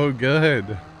so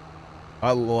good.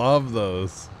 I love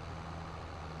those.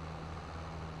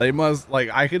 They must, like,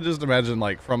 I could just imagine,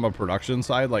 like, from a production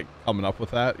side, like, coming up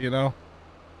with that, you know?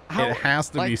 It has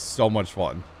to be so much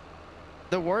fun.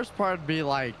 The worst part would be,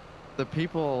 like, the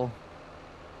people,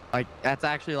 like, that's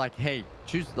actually like, hey,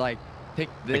 choose, like, pick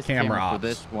this camera for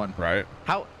this one. Right.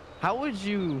 How would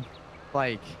you,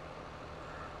 like,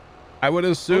 I would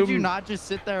assume. Would you not just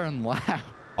sit there and laugh?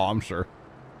 Oh, I'm sure.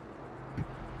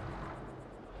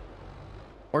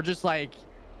 Or just like,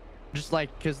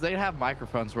 because they have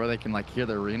microphones where they can, like, hear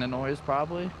the arena noise,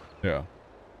 probably. Yeah.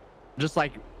 Just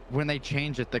like when they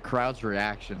change it, the crowd's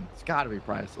reaction. It's got to be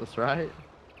priceless, right?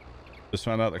 Just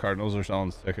found out the Cardinals are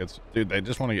selling tickets. Dude, they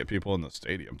just want to get people in the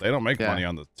stadium. They don't make money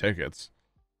on the tickets.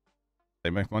 They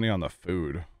make money on the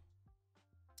food.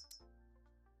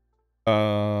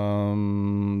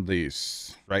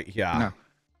 These right here.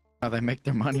 No, they make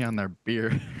their money on their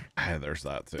beer. Hey, there's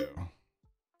that too.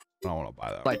 I don't want to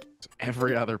buy that. Like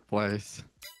every other place,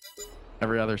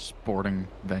 every other sporting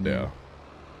venue. Yeah.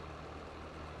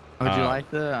 Would you like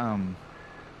the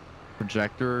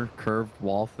projector curved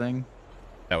wall thing.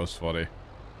 That was funny.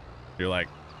 You're like,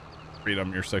 read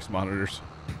them your 6 monitors.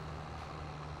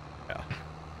 Yeah.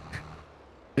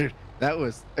 Dude, it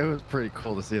was pretty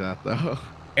cool to see that though.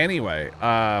 Anyway,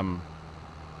 what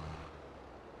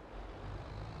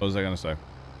was I gonna say?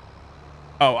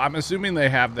 Oh, I'm assuming they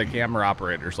have the camera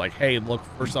operators like, hey, look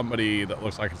for somebody that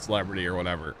looks like a celebrity or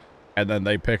whatever, and then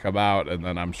they pick them out, and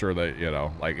then I'm sure that, you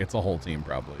know, like it's a whole team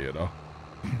probably, you know.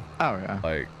 Oh yeah.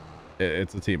 Like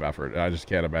it's a team effort. I just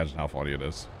can't imagine how funny it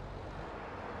is.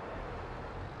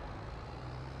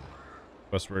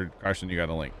 Westward, Carson, you got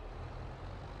a link.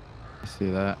 I see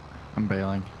that. I'm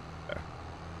bailing. Yeah.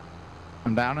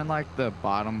 I'm down in like the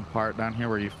bottom part down here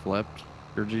where you flipped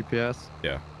your GPS.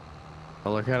 Yeah.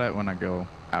 I'll look at it when I go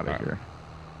out of here.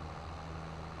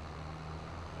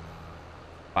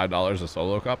 $5 a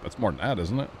solo cup? It's more than that,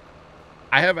 isn't it?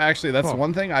 I have actually, that's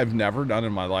one thing I've never done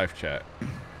in my life, chat.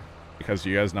 Because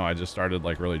you guys know I just started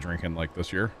like really drinking like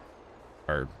this year.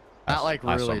 Or not like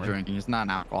really summer. drinking. He's not an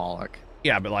alcoholic.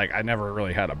 Yeah, but like I never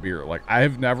really had a beer. Like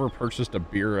I've never purchased a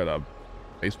beer at a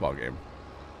baseball game.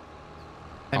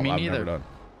 I mean, I've neither. never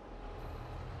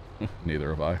done. Neither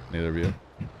have I. Neither of you.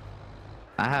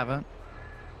 I haven't.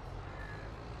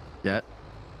 Yet.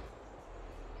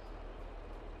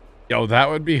 Yo, that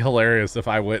would be hilarious if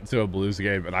I went to a Blues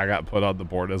game and I got put on the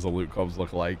board as a Luke Combs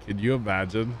lookalike. Can you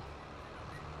imagine?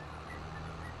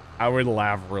 I would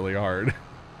laugh really hard.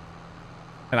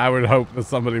 And I would hope that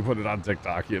somebody put it on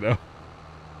TikTok, you know?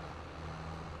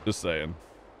 Just saying.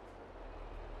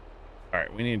 All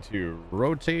right, we need to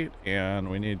rotate and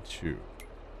we need to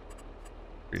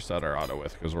reset our auto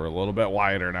width because we're a little bit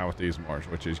wider now with these mores,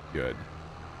 which is good.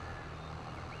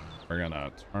 We're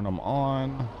gonna turn them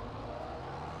on,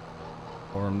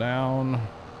 lower them down.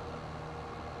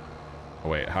 Oh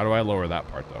wait, how do I lower that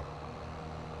part though?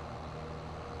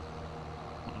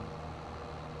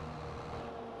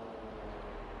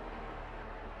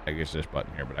 I guess this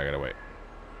button here, but I gotta wait.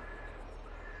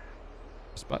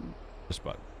 This button? This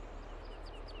button.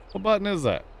 What button is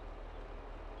that?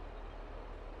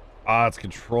 Ah, it's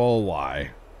Control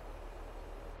Y.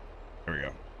 There we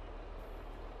go.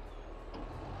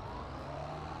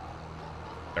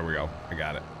 There we go. I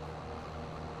got it.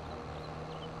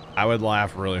 I would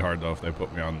laugh really hard though if they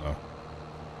put me on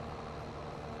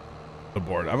the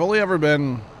board. I've only ever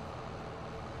been,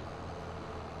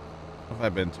 what have I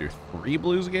been to? 3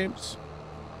 Blues games?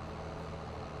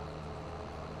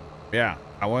 Yeah,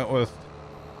 I went with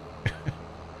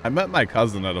I met my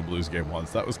cousin at a Blues game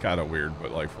once. That was kind of weird,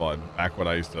 but like fun. Back when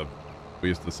we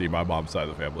used to see my mom's side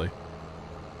of the family.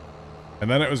 And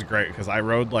then it was great because I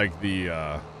rode like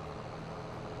the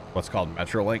what's called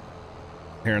Metrolink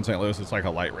here in St. Louis. It's like a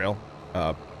light rail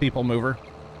people mover.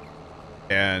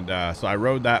 And so I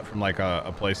rode that from like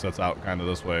a place that's out kind of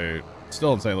this way,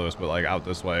 still in St. Louis, but like out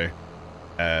this way.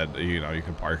 And you know, you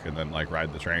can park and then like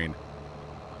ride the train.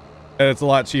 And it's a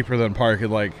lot cheaper than parking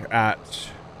like at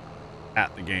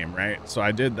the game, right? So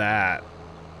I did that,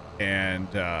 and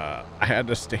I had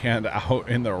to stand out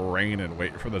in the rain and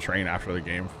wait for the train after the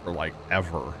game for like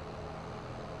ever.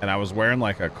 And I was wearing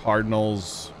like a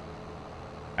Cardinals,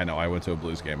 I know I went to a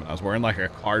Blues game, and I was wearing like a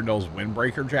Cardinals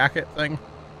windbreaker jacket thing,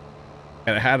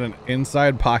 and it had an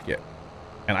inside pocket,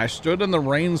 and I stood in the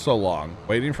rain so long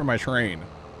waiting for my train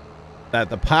that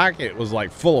the pocket was like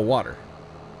full of water.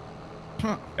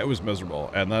 It was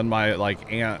miserable. And then my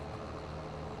like aunt,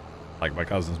 like my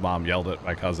cousin's mom, yelled at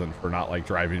my cousin for not like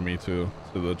driving me to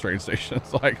the train station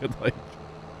so I could like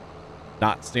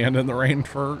not stand in the rain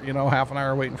for, you know, half an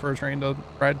hour waiting for a train to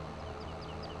ride.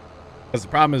 Because the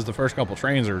problem is the first couple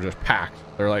trains are just packed.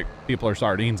 They're like, people are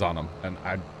sardines on them, and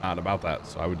I'm not about that,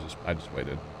 so I just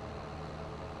waited.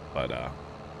 But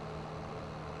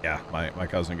yeah, my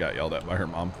cousin got yelled at by her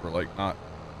mom for like not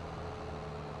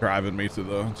driving me to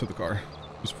the car.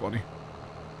 It was funny.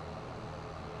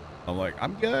 I'm like,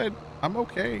 I'm good. I'm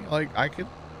okay. Like, I could,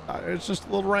 it's just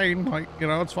a little rain. Like, you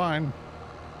know, it's fine.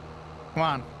 Come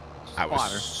on. I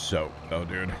was soaked though,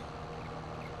 dude.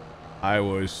 I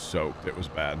was soaked. It was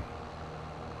bad.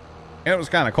 And it was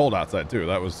kind of cold outside too.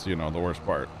 That was, you know, the worst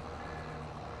part.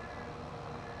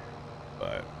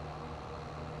 But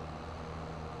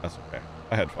that's okay.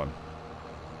 I had fun.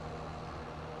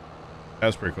 That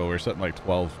was pretty cool. We were sitting like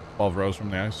 12 rows from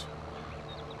the ice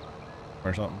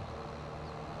or something.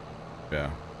 Yeah.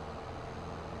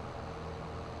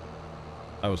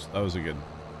 That was a good,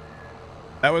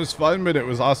 that was fun, but it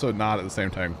was also not at the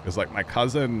same time, because like my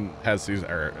cousin has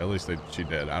season, or at least she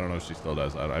did. I don't know if she still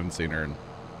does. I haven't seen her in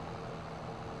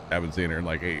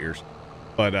like 8 years.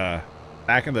 But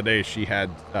back in the day, she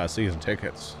had season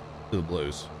tickets to the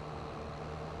Blues.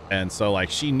 And so like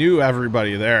she knew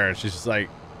everybody there, and she's just like,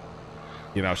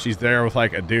 you know, she's there with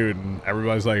like a dude, and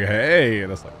everybody's like, hey,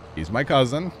 and it's like, he's my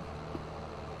cousin.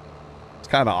 It's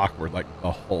kind of awkward like the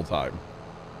whole time.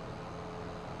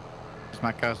 It's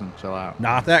my cousin. Chill out.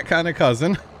 Not that kind of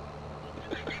cousin.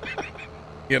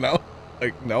 You know,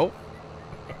 like nope.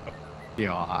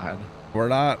 God.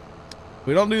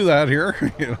 We don't do that here.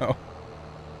 You know.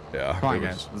 Yeah. Come on,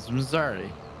 guys. It's Missouri.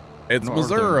 It's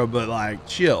Missouri, but like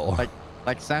chill.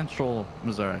 Like central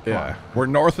Missouri. Come on. We're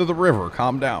north of the river.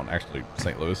 Calm down. Actually,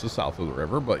 St. Louis is south of the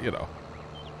river, but you know.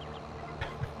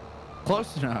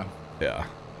 Close enough. Yeah.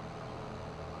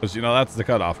 Because, you know, that's the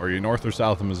cutoff. Are you north or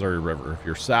south of Missouri River? If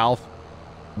you're south,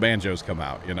 banjos come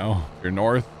out, you know? If you're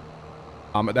north,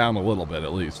 calm it down a little bit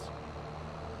at least.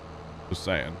 Just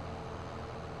saying.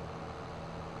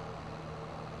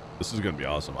 This is going to be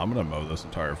awesome. I'm going to mow this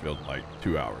entire field in like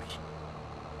 2 hours.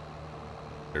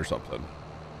 Or something.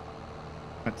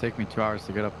 It'd take me 2 hours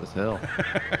to get up this hill.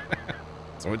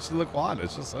 So what you look on?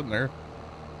 It's just sitting there.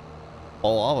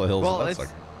 All the hills. Well, it's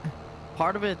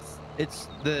part of it's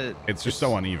just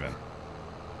so uneven.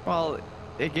 Well,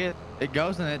 it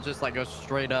goes and it just like goes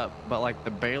straight up, but like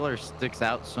the baler sticks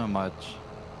out so much.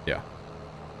 Yeah.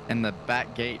 And the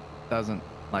back gate doesn't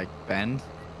like bend.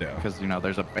 Yeah. Because you know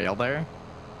there's a bale there.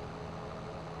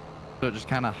 So it just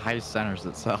kind of high centers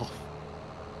itself.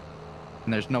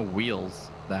 And there's no wheels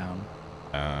down.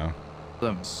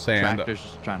 The tractor's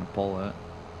just trying to pull it.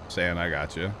 Sand, I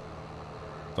got you.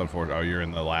 It's unfortunate. Oh, you're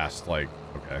in the last, like,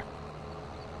 okay.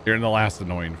 You're in the last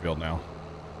annoying field now.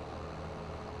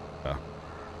 Yeah.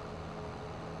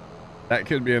 That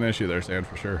could be an issue there, Sand,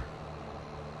 for sure.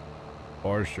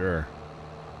 For sure.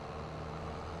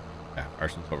 Yeah,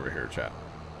 Arson's over here, chat.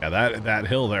 Yeah, that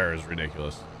hill there is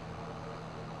ridiculous.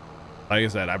 Like I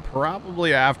said, I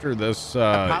probably after this...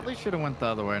 I probably should have went the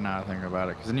other way now I think about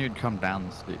it, because then you'd come down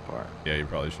the steep part. Yeah, you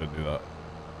probably should do that.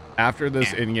 After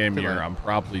this in-game year, I'm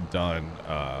probably done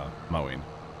mowing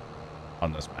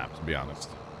on this map, to be honest.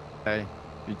 Hey,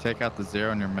 if you take out the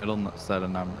 0 in your middle set of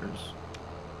numbers,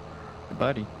 hey,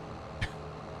 buddy.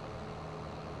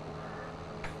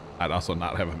 I'd also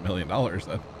not have $1 million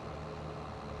then.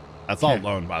 That's all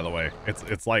loan, by the way.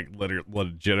 It's like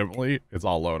legitimately, it's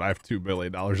all loan. I have $2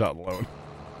 billion out in loan.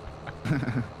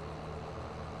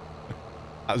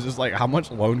 I was just like, how much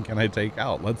loan can I take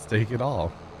out? Let's take it all.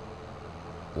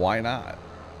 Why not?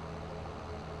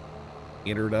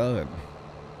 Get her done.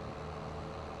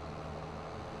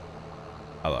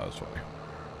 I thought it was funny.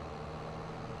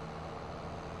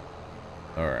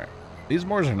 All right, these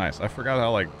moors are nice. I forgot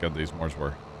how like good these moors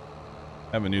were.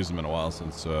 I haven't used them in a while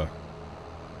since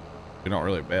we don't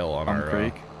really bail on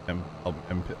our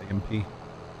MP.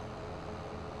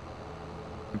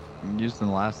 We used the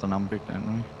last one Umpic,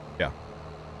 didn't we? Yeah.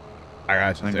 I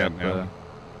got you.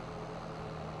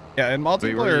 Yeah, in multiplayer.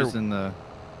 We were using the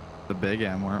big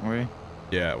M, weren't we?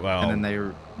 Yeah, well. And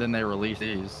then they released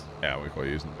these. Yeah, we quit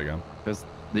using the big M. Because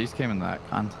these came in that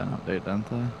content update, didn't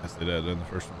they? Yes, they did in the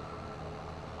first one.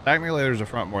 Technically, there's a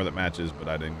front more that matches, but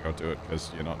I didn't go to it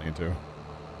because you don't need to.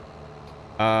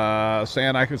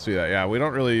 Sand, I could see that. Yeah, we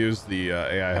don't really use the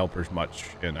AI helpers much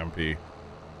in MP.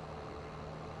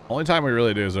 Only time we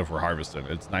really do is if we're harvesting.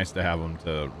 It's nice to have them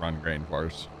to run grain for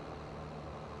us.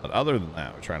 But other than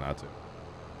that, we try not to.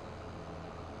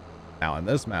 Now in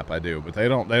this map I do, but they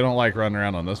don't like running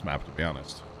around on this map, to be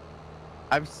honest.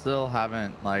 I still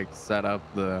haven't like set up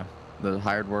the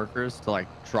hired workers to like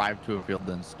drive to a field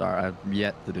and start. I've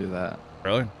yet to do that.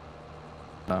 Really?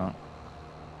 No.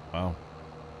 Wow.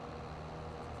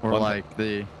 Or like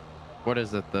what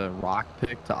is it? The rock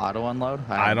pick to auto unload?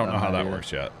 I don't know how that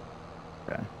works yet.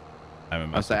 Okay. I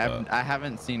haven't messed with that. I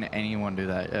haven't seen anyone do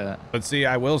that yet. But see,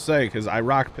 I will say, because I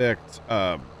rock picked,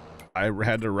 I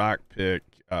had to rock pick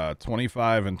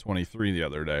 25 and 23 the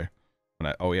other day.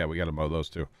 Oh yeah, we got to mow those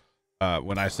too.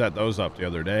 When I set those up the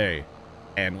other day,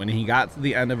 and when he got to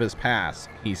the end of his pass,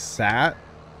 he sat.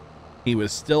 He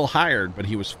was still hired, but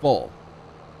he was full.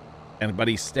 But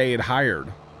he stayed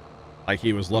hired, like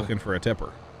he was looking for a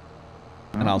tipper.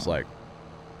 And I was like,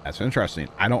 that's interesting.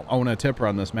 I don't own a tipper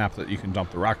on this map that you can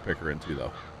dump the rock picker into,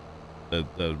 though.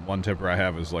 The one tipper I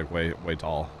have is like way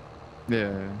tall.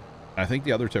 Yeah. I think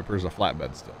the other tipper is a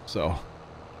flatbed still. So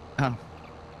oh.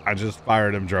 I just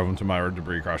fired him, drove him to my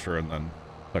debris crusher, and then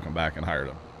took him back and hired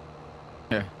him.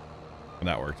 Yeah. And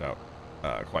that worked out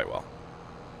quite well.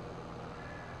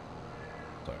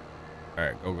 So, all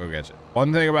right, go get it.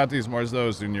 One thing about these moors, though,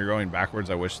 is when you're going backwards,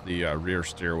 I wish the rear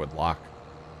steer would lock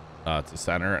to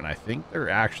center, and I think there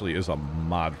actually is a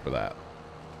mod for that.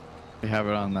 We have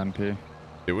it on the MP.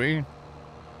 Do we?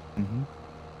 Mm-hmm.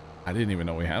 I didn't even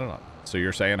know we had it on. So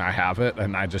you're saying I have it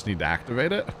and I just need to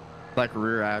activate it? Like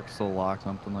rear axle lock,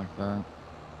 something like that.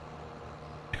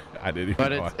 I didn't even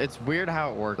but know. It's weird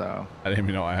how it works though. I didn't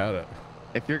even know I had it.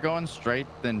 If you're going straight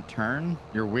then turn,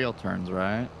 your wheel turns,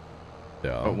 right?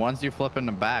 Yeah. But once you flip in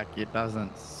the back, it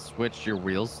doesn't switch your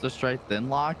wheels to straight then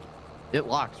lock. It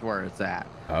locks where it's at.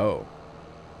 Oh.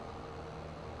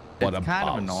 What it's a kind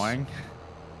boss. of annoying.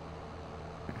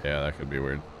 Yeah, that could be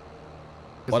weird.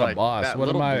 'Cause, What like, a boss. That What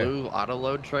am little I? blue auto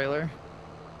load trailer.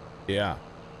 Yeah.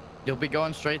 You'll be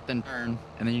going straight then turn,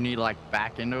 and then you need to like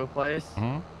back into a place.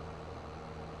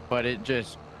 But it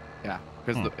just, yeah,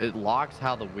 because it locks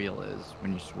how the wheel is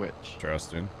when you switch.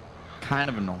 Interesting. Kind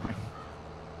of annoying.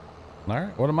 All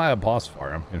right. What am I a boss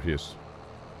for? I'm confused.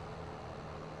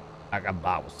 I got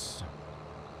boss.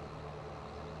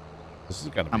 This is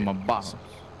gonna be. I'm a boss.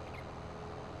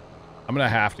 I'm gonna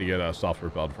have to get a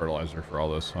self-propelled fertilizer for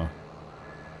all this, huh?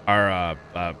 Or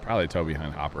probably tow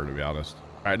behind hopper, to be honest.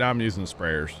 Right now I'm using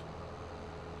sprayers,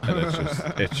 and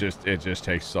it just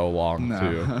takes so long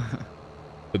to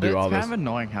do all this. It's kind of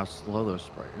annoying how slow those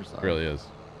sprayers are. It really is.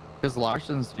 Because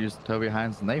Larson's use tow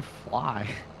behinds and they fly.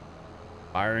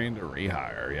 Hiring to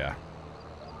rehire, yeah.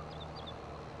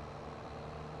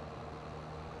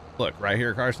 Look right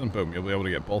here, Carson. Boom! You'll be able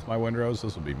to get both my windrows.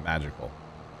 This will be magical.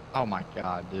 Oh my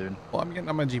god, dude. Well, I'm getting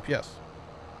on my GPS.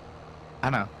 I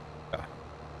know. Yeah.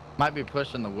 Might be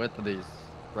pushing the width of these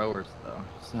rowers though.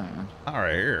 Just saying. Not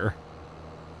right here.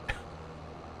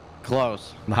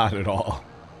 Close. Not at all.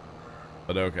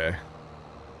 But okay.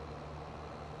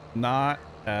 Not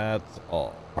at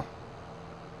all.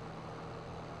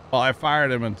 Well, I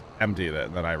fired him and emptied it,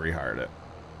 and then I rehired it.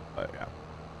 But yeah.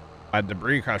 A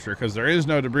debris crusher, because there is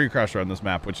no debris crusher on this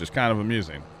map, which is kind of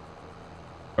amusing.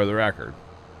 For the record.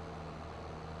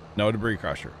 No debris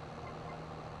crusher.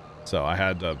 So I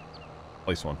had to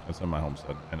place one. It's in my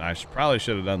homestead. And I probably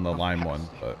should have done the lime one,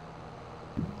 but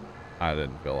I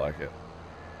didn't feel like it.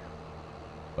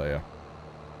 But yeah.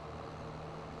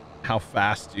 How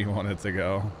fast do you want it to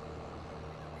go?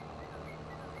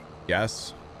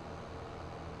 Yes.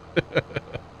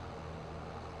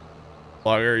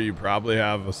 Plugger, you probably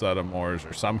have a set of moors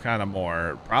or some kind of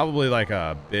moor. Probably like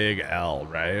a big L,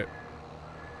 right?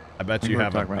 I bet you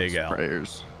have a big L.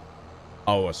 Sprayers.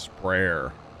 Oh, a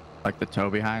sprayer. Like the tow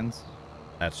behinds?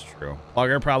 That's true.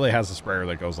 Plugger probably has a sprayer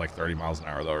that goes like 30 miles an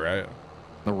hour though, right?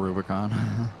 The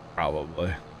Rubicon.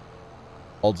 Probably.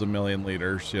 Holds 1 million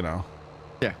liters, you know.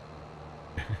 Yeah.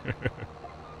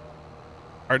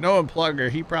 Or no, Plugger,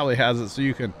 he probably has it so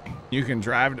you can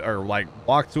drive or like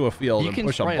walk to a field and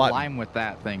push a button. You can spray lime with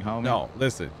that thing, homie. No,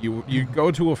 listen, you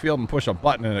go to a field and push a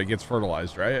button and it gets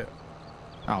fertilized, right?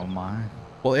 Oh my.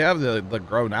 Well, they have the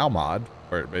Grow Now mod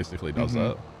where it basically does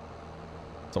that.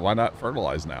 So why not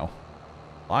fertilize now?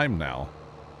 Lime now.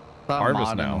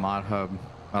 Harvest now. In the mod hub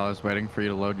while I was waiting for you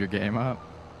to load your game up.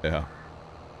 Yeah.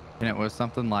 And it was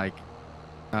something like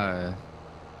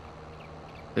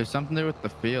there's something to do with the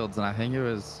fields, and I think it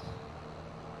was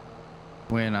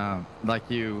when like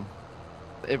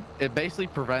it basically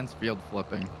prevents field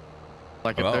flipping.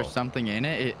 Like if there's something in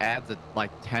it, it adds it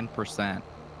like 10%.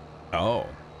 Oh.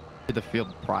 To the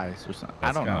field price or something.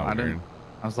 That's I don't know. weird.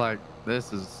 I was like,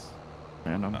 this is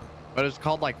random. But it's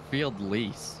called like field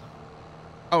lease.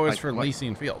 Oh, it's like, for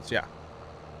leasing fields, yeah.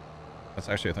 That's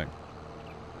actually a thing.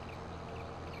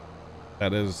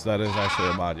 That is actually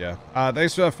a mod, yeah.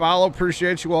 Thanks for the follow.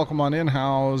 Appreciate you. Welcome on in.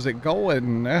 How's it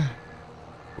going?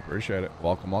 Appreciate it.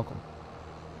 Welcome.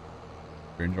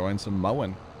 You're enjoying some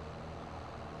mowing.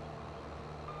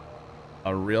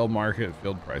 A real market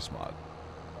field price mod.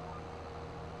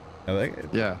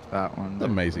 Yeah, that one. It's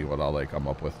amazing what all they come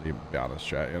up with, to be honest,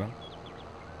 chat, you know?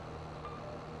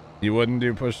 You wouldn't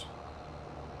do push...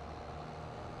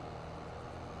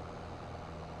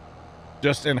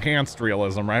 Just enhanced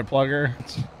realism, right, Plugger?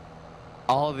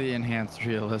 All the enhanced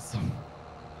realism.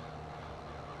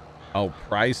 Oh,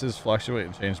 prices fluctuate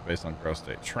and change based on growth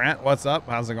state. Trent, what's up?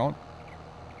 How's it going?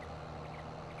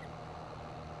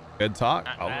 Good talk.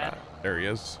 All right. There he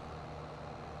is.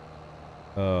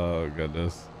 Oh,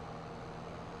 goodness.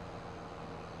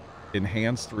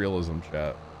 Enhanced realism,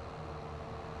 chat.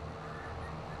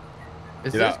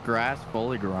 Is this grass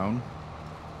fully grown?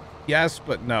 Yes,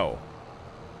 but no.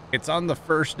 It's on the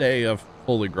first day of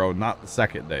fully grown, not the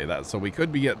second day. So we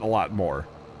could be getting a lot more.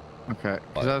 Okay,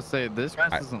 because I was saying this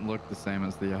grass doesn't look the same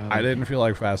as the other. I didn't feel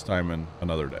like fast time in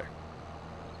another day.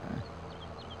 Okay.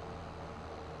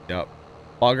 Yep.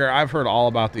 Plugger, I've heard all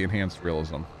about the enhanced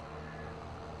realism.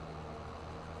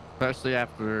 Especially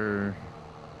after,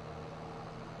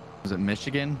 was it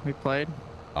Michigan we played?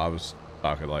 I was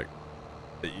talking like,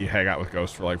 you hang out with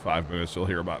Ghost for like 5 minutes, you'll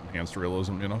hear about enhanced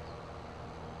realism, you know?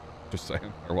 Just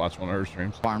saying. Or watch one of her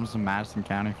streams. Farms in Madison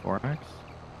County Forex.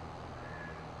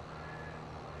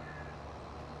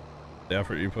 The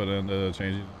effort you put into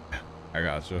changing. I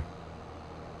gotcha.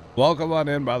 Welcome on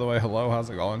in, by the way. Hello, how's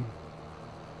it going?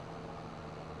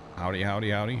 Howdy, howdy,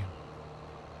 howdy.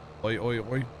 Oi, oi,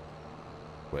 oi.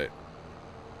 Wait.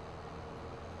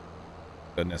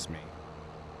 Goodness me.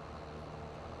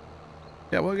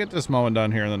 Yeah, we'll get this mowing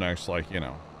done here in the next, like, you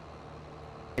know.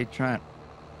 Hey, Trent.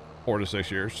 4 to 6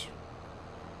 years.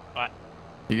 What?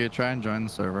 You gonna try and join the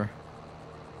server?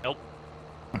 Nope.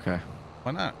 Okay.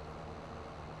 Why not?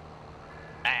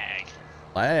 Lag.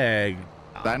 Lag.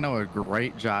 I know a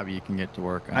great job you can get to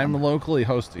work on. I'm locally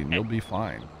hosting. You'll be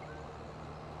fine.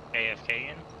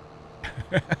 AFK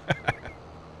in?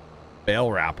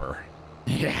 Bale wrapper.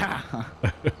 Yeah.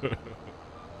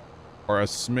 Or a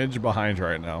smidge behind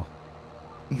right now.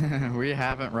 We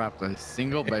haven't wrapped a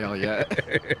single bale yet.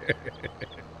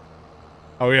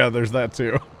 Oh yeah, there's that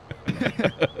too.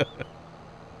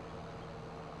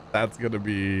 That's gonna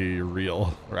be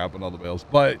real, wrapping all the bales.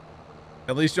 But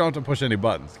at least you don't have to push any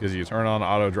buttons because you turn on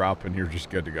auto drop and you're just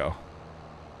good to go.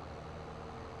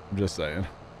 I'm just saying.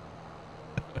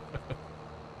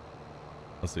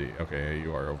 Let's see. Okay,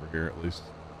 you are over here at least.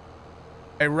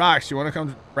 Hey, Rox, you want to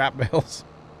come wrap bales?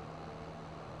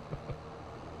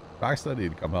 Rox said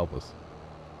he'd come help us.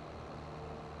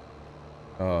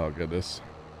 Oh, goodness.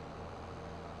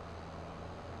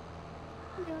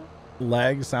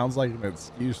 Lag sounds like an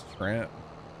excuse, Trent.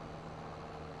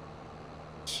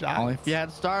 Shots. Only if you had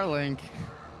Starlink.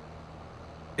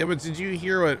 Yeah, but did you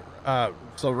hear what,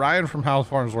 so Ryan from House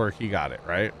Farms Work, he got it,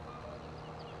 right?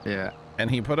 Yeah. And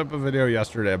he put up a video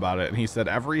yesterday about it, and he said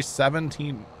every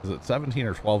 17, is it 17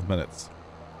 or 12 minutes,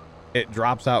 it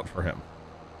drops out for him.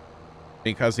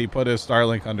 Because he put his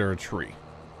Starlink under a tree.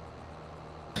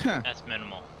 That's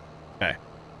minimal. Okay.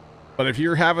 But if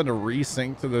you're having to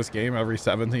resync to this game every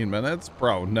 17 minutes,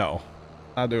 bro, no.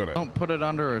 Not doing it. Don't put it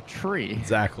under a tree.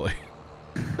 Exactly.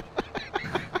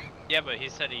 Yeah, but he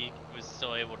said he was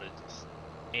still able to just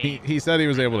game. He said he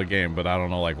was able to game, but I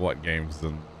don't know like what games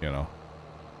and you know.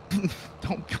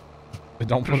 Don't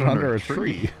put it under a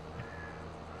tree.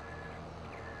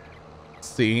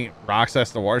 See, Rox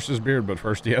has to wash his beard, but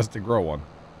first he has to grow one.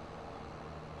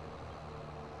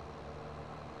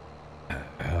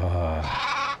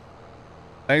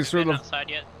 Thanks for the outside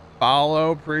yet? follow.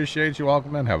 Appreciate you.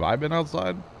 Welcome in. Have I been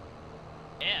outside?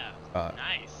 Yeah.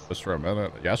 Nice. Just for a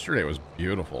minute. Yesterday was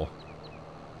beautiful.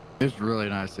 It was really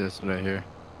nice yesterday here.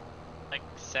 Like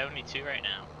 72 right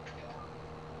now.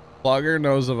 Plugger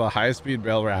knows of a high-speed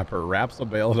bale wrapper. Wraps a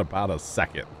bale in about a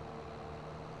second.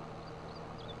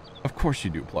 Of course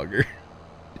you do, Plugger.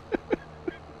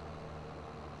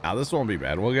 Now this won't be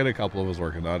bad. We'll get a couple of us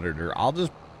working on it, or I'll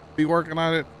just be working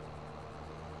on it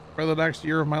for the next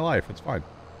year of my life. It's fine.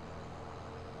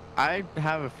 I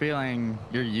have a feeling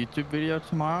your YouTube video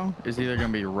tomorrow is either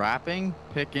going to be wrapping,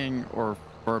 picking, or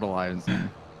fertilizing.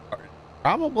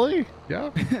 Probably.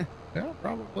 Yeah. Yeah,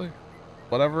 probably.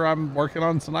 Whatever I'm working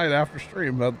on tonight after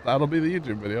stream, that'll be the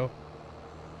YouTube video.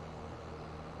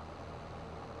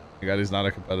 God, he's not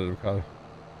a competitive color.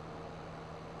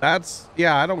 That's,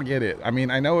 yeah, I don't get it. I mean,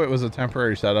 I know it was a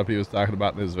temporary setup he was talking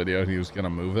about in his video and he was going to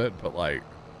move it, but like,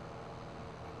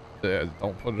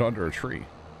 don't put it under a tree.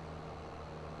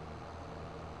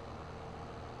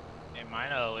 It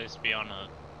might always be on a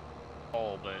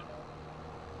pole, but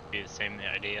be the same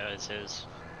idea as his.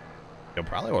 You'll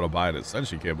probably want to buy an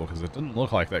extension cable because it didn't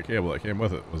look like that cable that came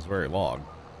with it was very long.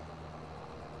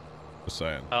 Just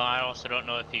saying. Oh, I also don't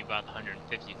know if he bought the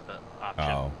 150 foot option.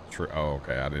 Oh, true. Oh,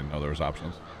 okay. I didn't know there was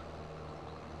options.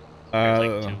 There's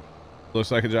like 2.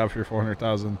 Looks like a job for your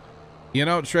 400,000. You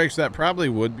know, Trix, that probably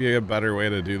would be a better way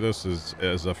to do this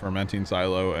is a fermenting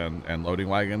silo and loading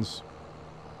wagons.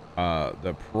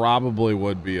 That probably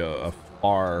would be a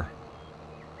far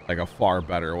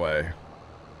better way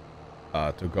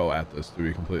to go at this, to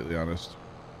be completely honest.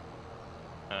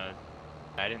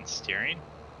 Guidance steering?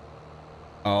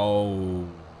 Oh,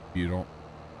 you don't.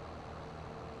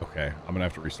 Okay, I'm gonna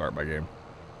have to restart my game.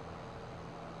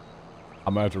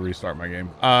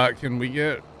 Can we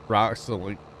get Rox to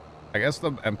link? I guess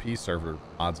the MP server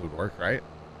mods would work, right?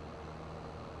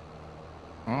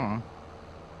 Oh.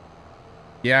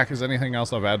 Yeah, because anything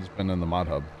else I've had has been in the mod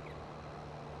hub.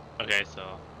 Okay, so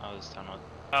I was done with.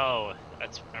 Oh,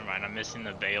 never mind. I'm missing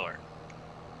the baler.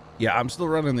 Yeah, I'm still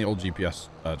running the old GPS,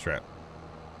 Trent.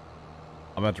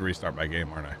 I'm about to restart my game,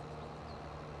 aren't I?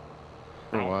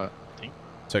 For what?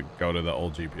 To go to the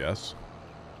old GPS.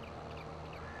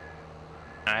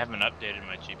 I haven't updated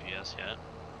my GPS yet.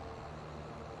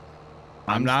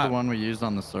 I'm not the one we used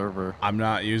on the server. I'm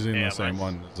not using Yeah, the same mine's-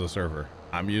 one as the server.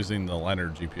 I'm using the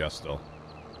Leonard GPS still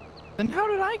Then how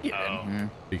did I get Oh. in here?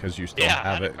 because you still Yeah,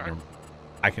 have it. In your,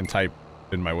 I can type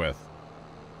in my with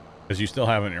because you still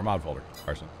have it in your mod folder,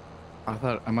 Carson. I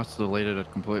thought I must have deleted a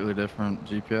completely different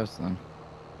GPS then.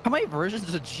 How many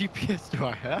versions of GPS do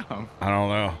I have? I don't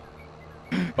know.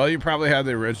 Well, you probably had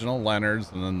the original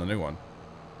Leonard's and then the new one.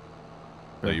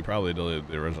 So you probably deleted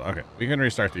the original. Okay, we can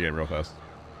restart the game real fast.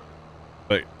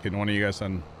 But can one of you guys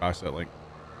send Ross that link?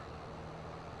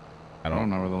 I don't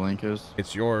know where the link is.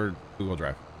 It's your Google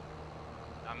Drive.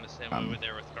 I'm the same way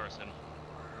there with Carson.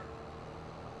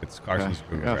 It's Carson's Okay, I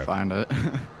Google gotta Drive. find it.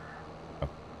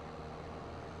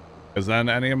 Because then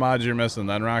any mods you're missing,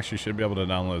 then Rox, you should be able to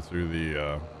download through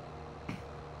the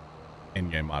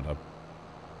in-game mod hub.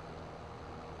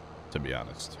 To be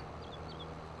honest.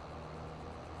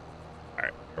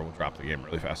 Alright, here we'll drop the game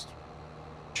really fast.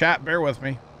 Chat, bear with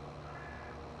me.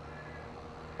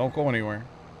 Don't go anywhere.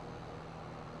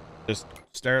 Just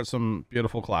stare at some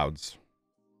beautiful clouds.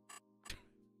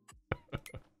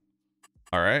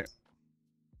 Alright.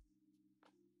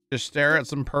 Just stare at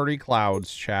some pretty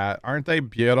clouds, chat. Aren't they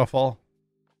beautiful?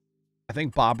 I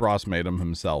think Bob Ross made them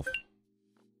himself.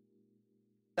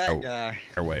 That guy.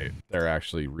 Or wait, they're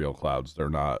actually real clouds. They're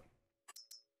not.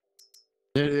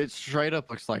 It straight up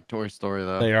looks like Toy Story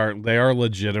though. They are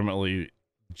legitimately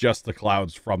just the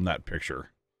clouds from that picture.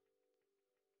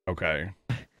 Okay.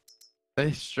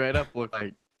 They straight up look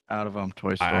like out of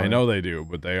Toy Story. I know they do,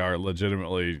 but they are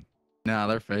legitimately. No,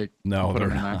 they're fake. No, Put they're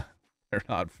them in not. there. They're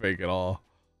not fake at all.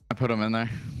 I put them in there.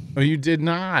 Oh, you did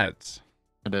not.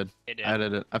 I did. It did. I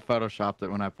did it. I photoshopped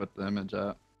it when I put the image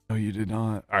up. No, you did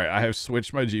not. All right, I have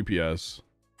switched my GPS.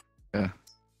 Yeah.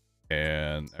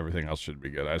 And everything else should be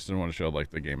good. I just didn't want to show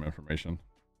like the game information.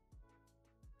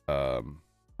 On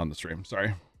the stream.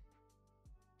 Sorry.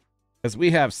 Because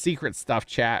we have secret stuff,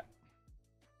 chat.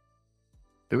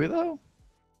 Do we though?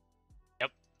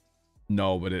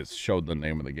 No, but it showed the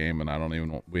name of the game, and I don't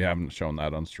even. We haven't shown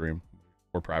that on stream.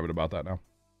 We're private about that now.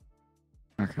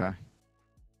 Okay.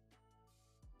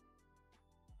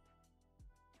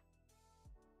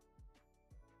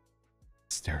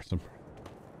 Stare at some.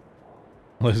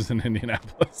 Lives in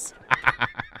Indianapolis.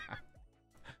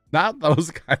 Not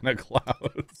those kind of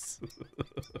clouds.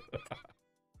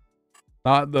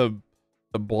 Not the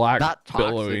black Not toxic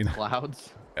billowing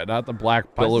clouds. Yeah, not the black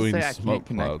Why does it billowing say I smoke can't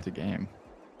connect cloud. the game?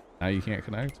 Now you can't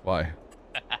connect. Why?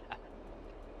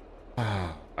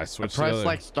 I I switched. press the other.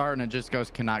 like start and it just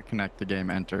goes cannot connect the game.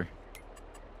 Enter.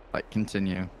 Like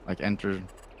continue. Like enter.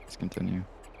 Just continue.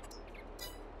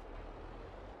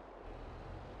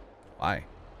 Why?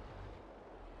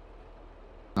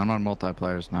 I'm on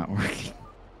multiplayer. It's not working.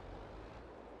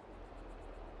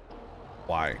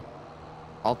 Why?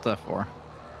 Alt F4.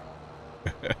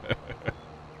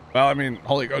 Well, I mean,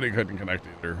 Holy Cody couldn't connect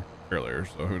either earlier,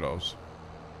 so who knows?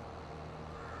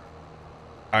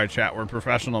 All right, chat. We're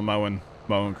professional mowing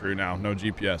crew now. No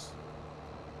GPS.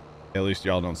 At least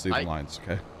y'all don't see the lines,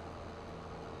 okay?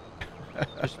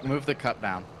 Just move the cup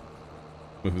down.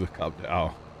 Move the cup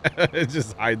down. Oh.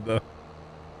 Just hide the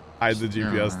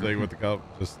GPS thing with the cup.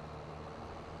 Just.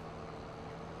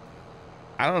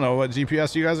 I don't know what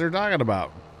GPS you guys are talking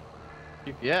about.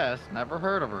 GPS. Never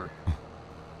heard of her.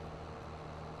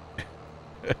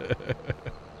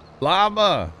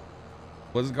 Llama,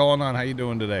 what's going on? How you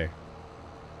doing today?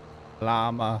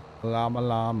 Llama, llama,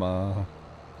 llama.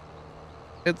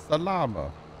 It's the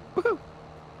llama. Woohoo!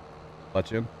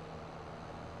 Let you in.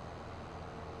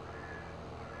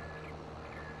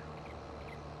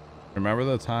 Remember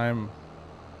the time?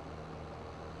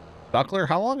 Duckler,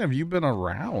 how long have you been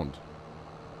around?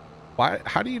 Why?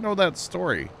 How do you know that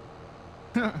story?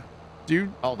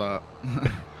 Dude. Hold up.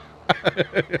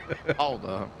 Hold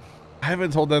up. I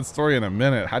haven't told that story in a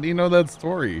minute. How do you know that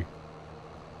story?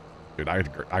 Dude, I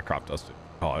crop dusted.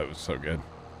 Oh, it was so good.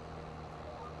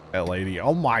 That lady.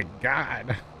 Oh my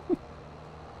God.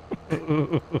 It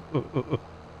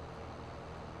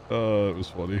was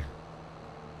funny.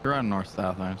 You're on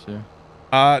north-south, aren't you?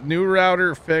 New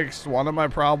router fixed one of my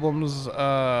problems,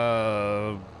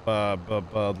 llama,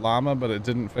 but it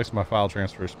didn't fix my file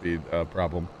transfer speed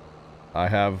problem. I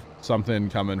have something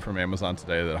coming from Amazon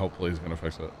today that hopefully is going to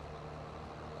fix it.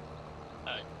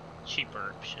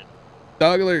 Cheaper option.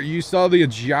 Dougler, you saw the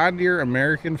John Deere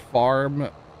American Farm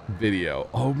video.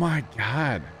 Oh my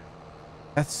God.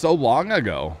 That's so long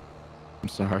ago. I'm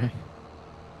sorry.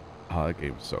 Oh, that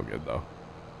game's so good though.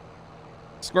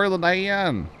 Squirrel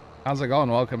Diane, how's it going?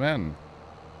 Welcome in.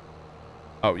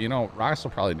 Oh, you know, Ross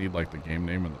will probably need like the game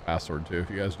name and the password too, if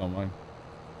you guys don't mind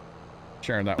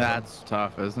sharing that. That's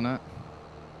tough, isn't it?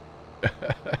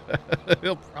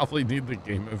 He'll probably need the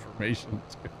game information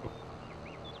too.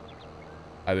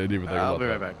 I didn't even think I'll about be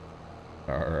that. right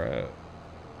All right.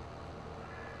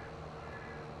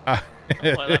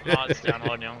 While that mod's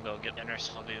downloading, I'm gonna go get dinner,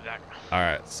 so I'll be back. All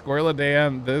right, Squirrel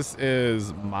Dan, this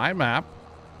is my map,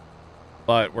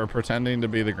 but we're pretending to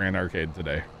be the Grand Arcade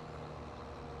today.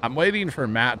 I'm waiting for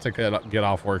Matt to get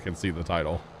off work and see the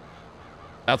title.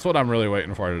 That's what I'm really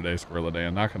waiting for today, Squirrel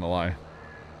Dan, not gonna lie.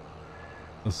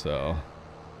 So,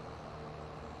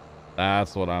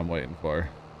 that's what I'm waiting for.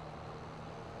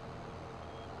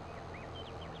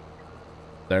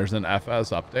 There's an FS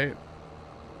update.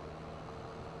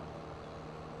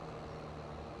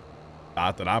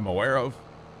 Not that I'm aware of.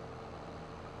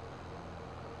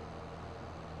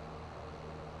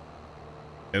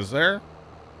 Is there?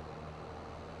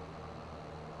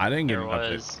 I didn't get an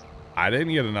update. I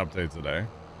didn't get an update today.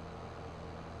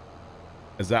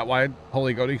 Is that why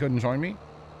Holy Goaty couldn't join me?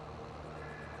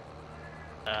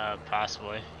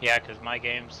 Possibly. Yeah, because my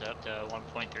game's up to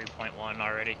 1.3.1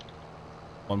 already.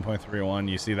 1.31.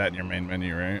 You see that in your main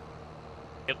menu, right?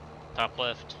 Yep. Top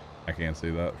left. I can't see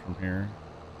that from here.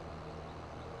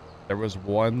 There was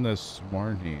one this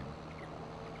morning.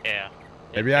 Yeah.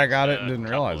 Maybe I got it and didn't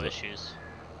realize it. Issues.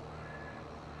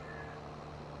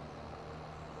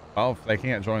 Well, if they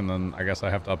can't join, then I guess I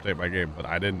have to update my game. But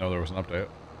I didn't know there was an update.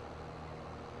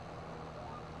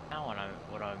 Now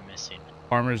what I'm missing.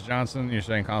 Farmers Johnson, you're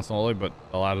saying console only, but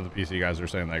a lot of the PC guys are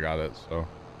saying they got it. So,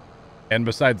 and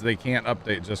besides, they can't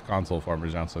update just console.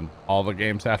 Farmers Johnson. All the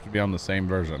games have to be on the same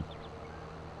version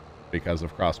because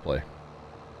of crossplay.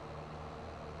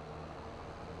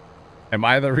 Am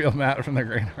I the real Matt from the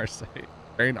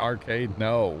Grain Arcade?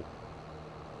 No,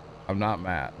 I'm not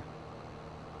Matt.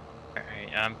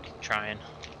 Alright, I'm trying.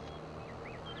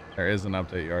 There is an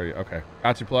update. You already okay?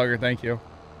 Got you, Plugger. Thank you.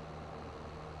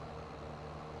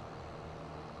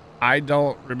 I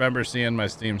don't remember seeing my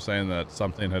Steam saying that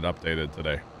something had updated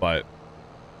today, but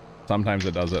sometimes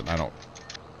it does it, and I don't.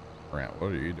 Grant,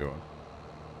 what are you doing?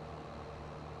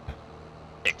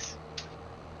 6.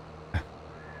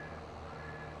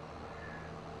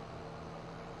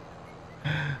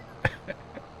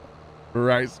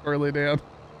 Right, Squirrely Dan.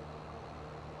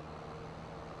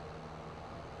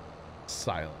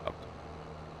 Silent update.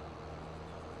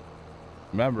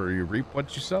 Remember, you reap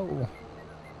what you sow.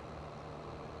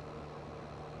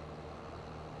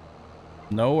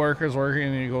 No workers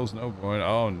working equals no going.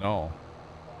 Oh no,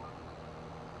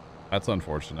 that's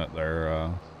unfortunate.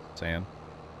 They're saying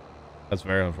that's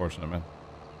very unfortunate, man.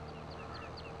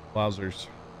 Wowzers.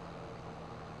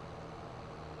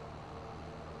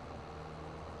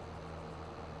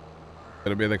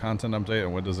 Gonna be the content update,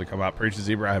 and when does it come out? Preach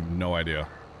Zebra, I have no idea.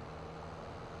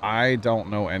 I don't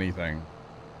know anything.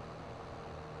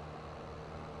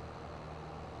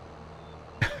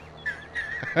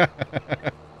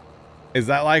 Is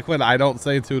that like when I don't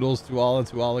say toodles to all and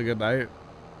to all a good night?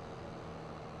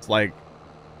 It's like,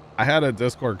 I had a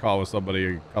Discord call with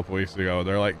somebody a couple weeks ago.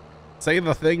 They're like, say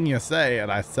the thing you say, and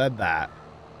I said that,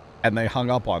 and they hung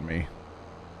up on me.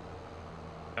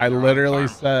 I literally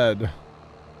said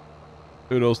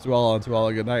toodles to all and to all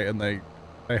a good night, and they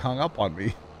hung up on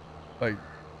me. Like,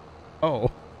 oh,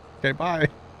 okay, bye.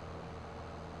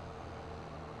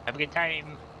 Have a good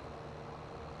time.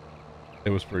 It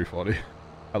was pretty funny.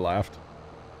 I laughed.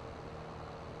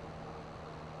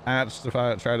 Patched if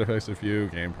I tried to fix a few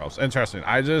game problems. Interesting.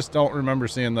 I just don't remember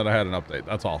seeing that I had an update.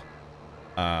 That's all.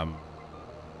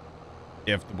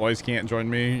 If the boys can't join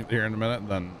me here in a minute,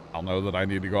 then I'll know that I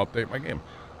need to go update my game.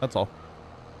 That's all.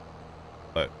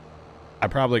 But I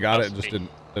probably got it and just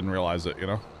didn't realize it, you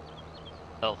know?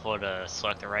 Helpful to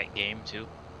select the right game too.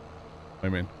 What do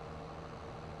you mean?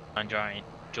 On joining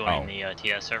the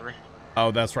TS server.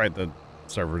 Oh, that's right. The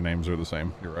server names are the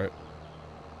same. You're right.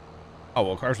 Oh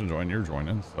well, Carson joined. You're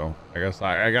joining, so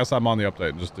I guess I'm on the update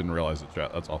and just didn't realize it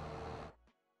yet. That's all.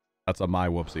 That's a my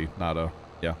whoopsie, not a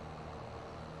yeah.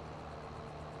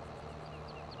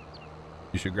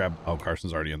 You should grab. Oh,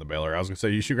 Carson's already in the baler. I was gonna say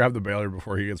you should grab the baler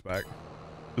before he gets back,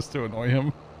 just to annoy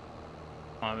him.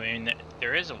 I mean,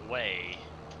 there is a way.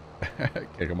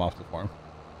 Kick him off the farm.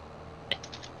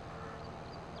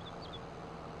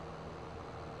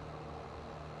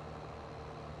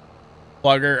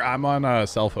 Plugger, I'm on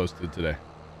self-hosted today.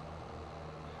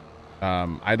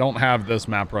 I don't have this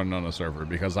map running on a server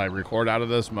because I record out of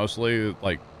this mostly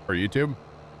like for YouTube.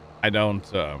 I don't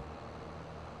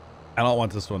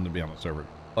want this one to be on a server.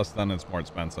 Plus then it's more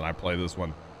expensive. I play this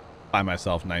one by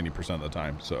myself 90% of the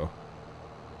time, so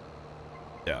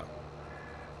yeah.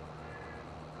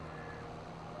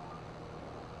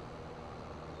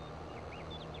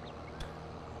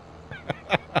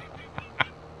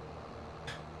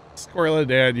 Squirrel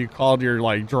Dad, you called your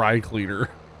like dry cleaner,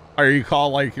 or you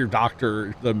call like your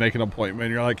doctor to make an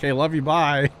appointment. You're like, hey, love you,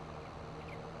 bye.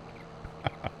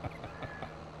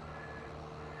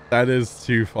 That is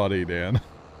too funny, Dan.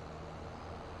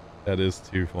 That is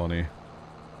too funny.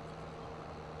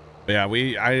 But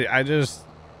yeah, I just,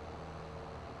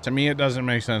 to me, it doesn't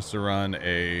make sense to run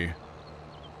a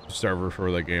server for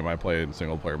the game I play in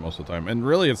single player most of the time. And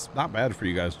really, it's not bad for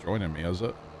you guys joining me, is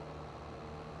it?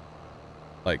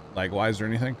 Like, likewise or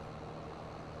anything?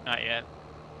 Not yet.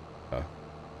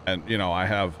 And you know, I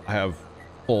have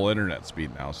full internet speed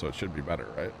now, so it should be better,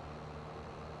 right?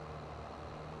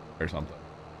 Or something.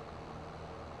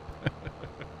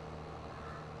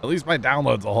 At least my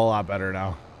download's a whole lot better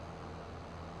now.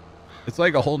 It's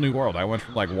like a whole new world. I went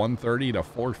from like 130 to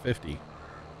 450.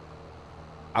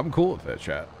 I'm cool with it,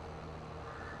 chat.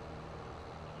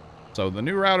 So the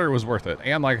new router was worth it.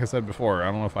 And like I said before, I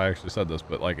don't know if I actually said this,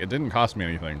 but like it didn't cost me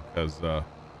anything because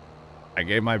I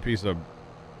gave my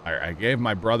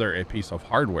brother a piece of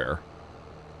hardware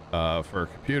for a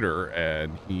computer,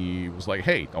 and he was like,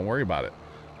 hey, don't worry about it.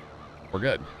 We're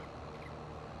good.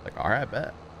 Like, all right,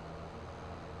 bet.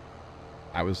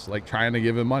 I was like trying to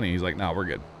give him money. He's like, no, we're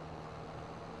good.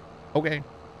 Okay.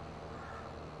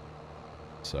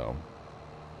 So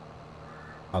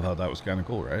I thought that was kind of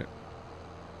cool, right?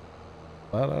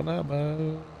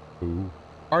 Ooh.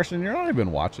 Carson, you're not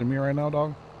even watching me right now,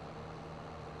 dog.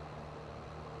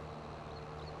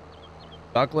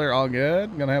 Duckler, all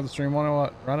good. Gonna have the stream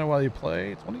running while you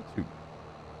play. 22.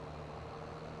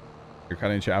 You're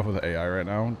cutting chaff with AI right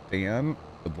now. Dan,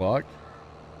 good luck.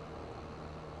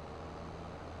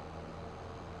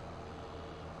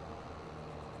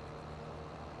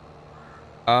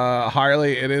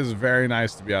 Harley, it is very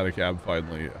nice to be out of cab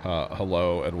finally.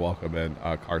 Hello and welcome in.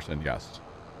 Carson, yes.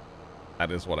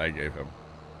 That is what I gave him.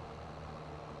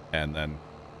 And then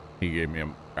he gave me a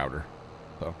router.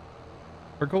 So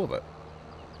we're cool with it.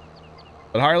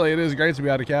 But Harley, it is great to be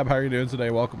out of cab. How are you doing today?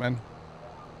 Welcome in.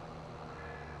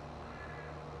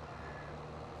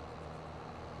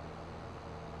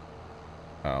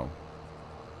 Oh.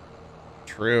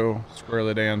 True.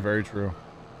 Squirrely Dan, very true.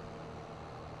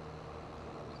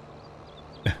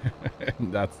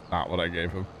 That's not what I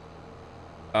gave him.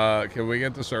 Can we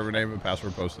get the server name and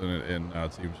password posted in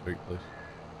TeamSpeak, please?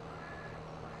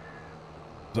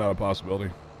 Is that a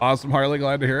possibility? Awesome, Harley.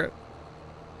 Glad to hear it.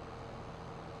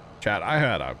 Chat, I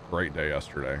had a great day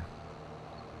yesterday.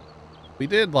 We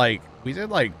did like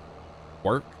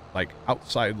work, like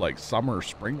outside, like summer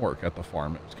spring work at the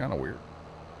farm. It was kind of weird.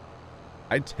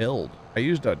 I tilled. I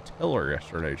used a tiller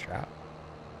yesterday, chat.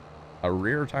 A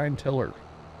rear tine tiller.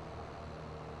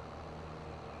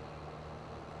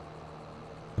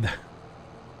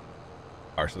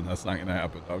 Carson, that's not gonna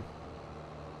happen, dog.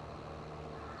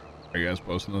 Are you guys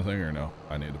posting the thing or no?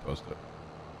 I need to post it.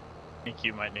 I think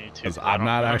you might need to. Because I'm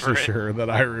not actually sure that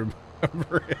I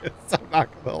remember it. So I'm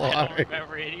not gonna lie. I don't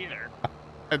remember it either.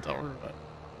 I don't remember.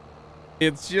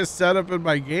 It's just set up in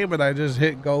my game and I just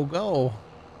hit go.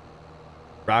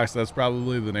 Rox, that's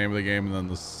probably the name of the game, and then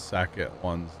the second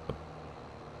one's the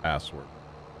password.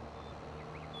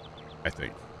 I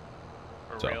think.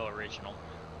 For real original.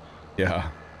 Yeah.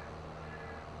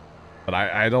 But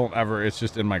I don't ever, it's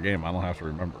just in my game. I don't have to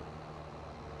remember.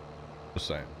 Just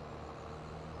saying.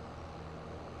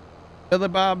 Billy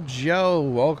Bob Joe,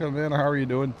 welcome in. How are you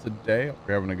doing today? Hope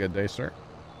you're having a good day, sir.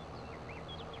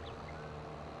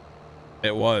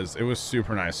 It was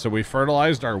super nice. So we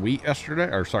fertilized our wheat yesterday,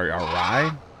 or sorry, our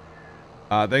rye.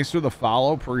 Thanks for the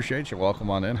follow. Appreciate you. Welcome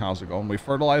on in. How's it going? We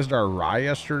fertilized our rye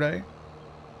yesterday.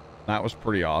 That was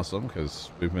pretty awesome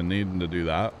because we've been needing to do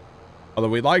that. Although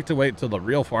we'd like to wait till the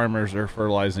real farmers are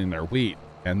fertilizing their wheat,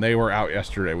 and they were out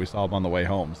yesterday. We saw them on the way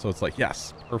home. So it's like,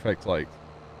 yes, perfect, like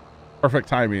perfect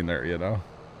timing there, you know?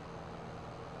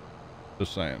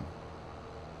 Just saying.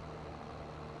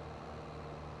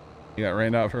 You got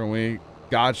rained out for a week.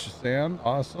 Gotcha, Stan.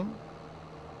 Awesome.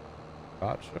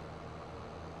 Gotcha.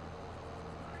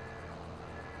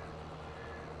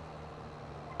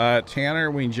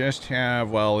 Tanner, we just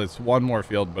have, well, it's one more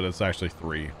field, but it's actually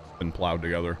 3. It's been plowed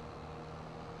together.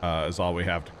 Is all we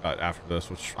have to cut after this,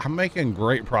 which I'm making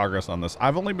great progress on this.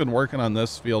 I've only been working on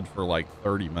this field for like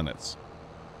 30 minutes.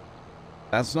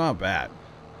 That's not bad.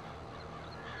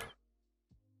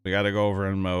 We got to go over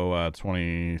and mow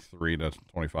 23 to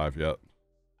 25 yet.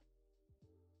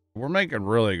 We're making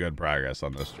really good progress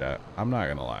on this, chat. I'm not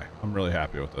going to lie. I'm really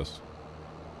happy with this.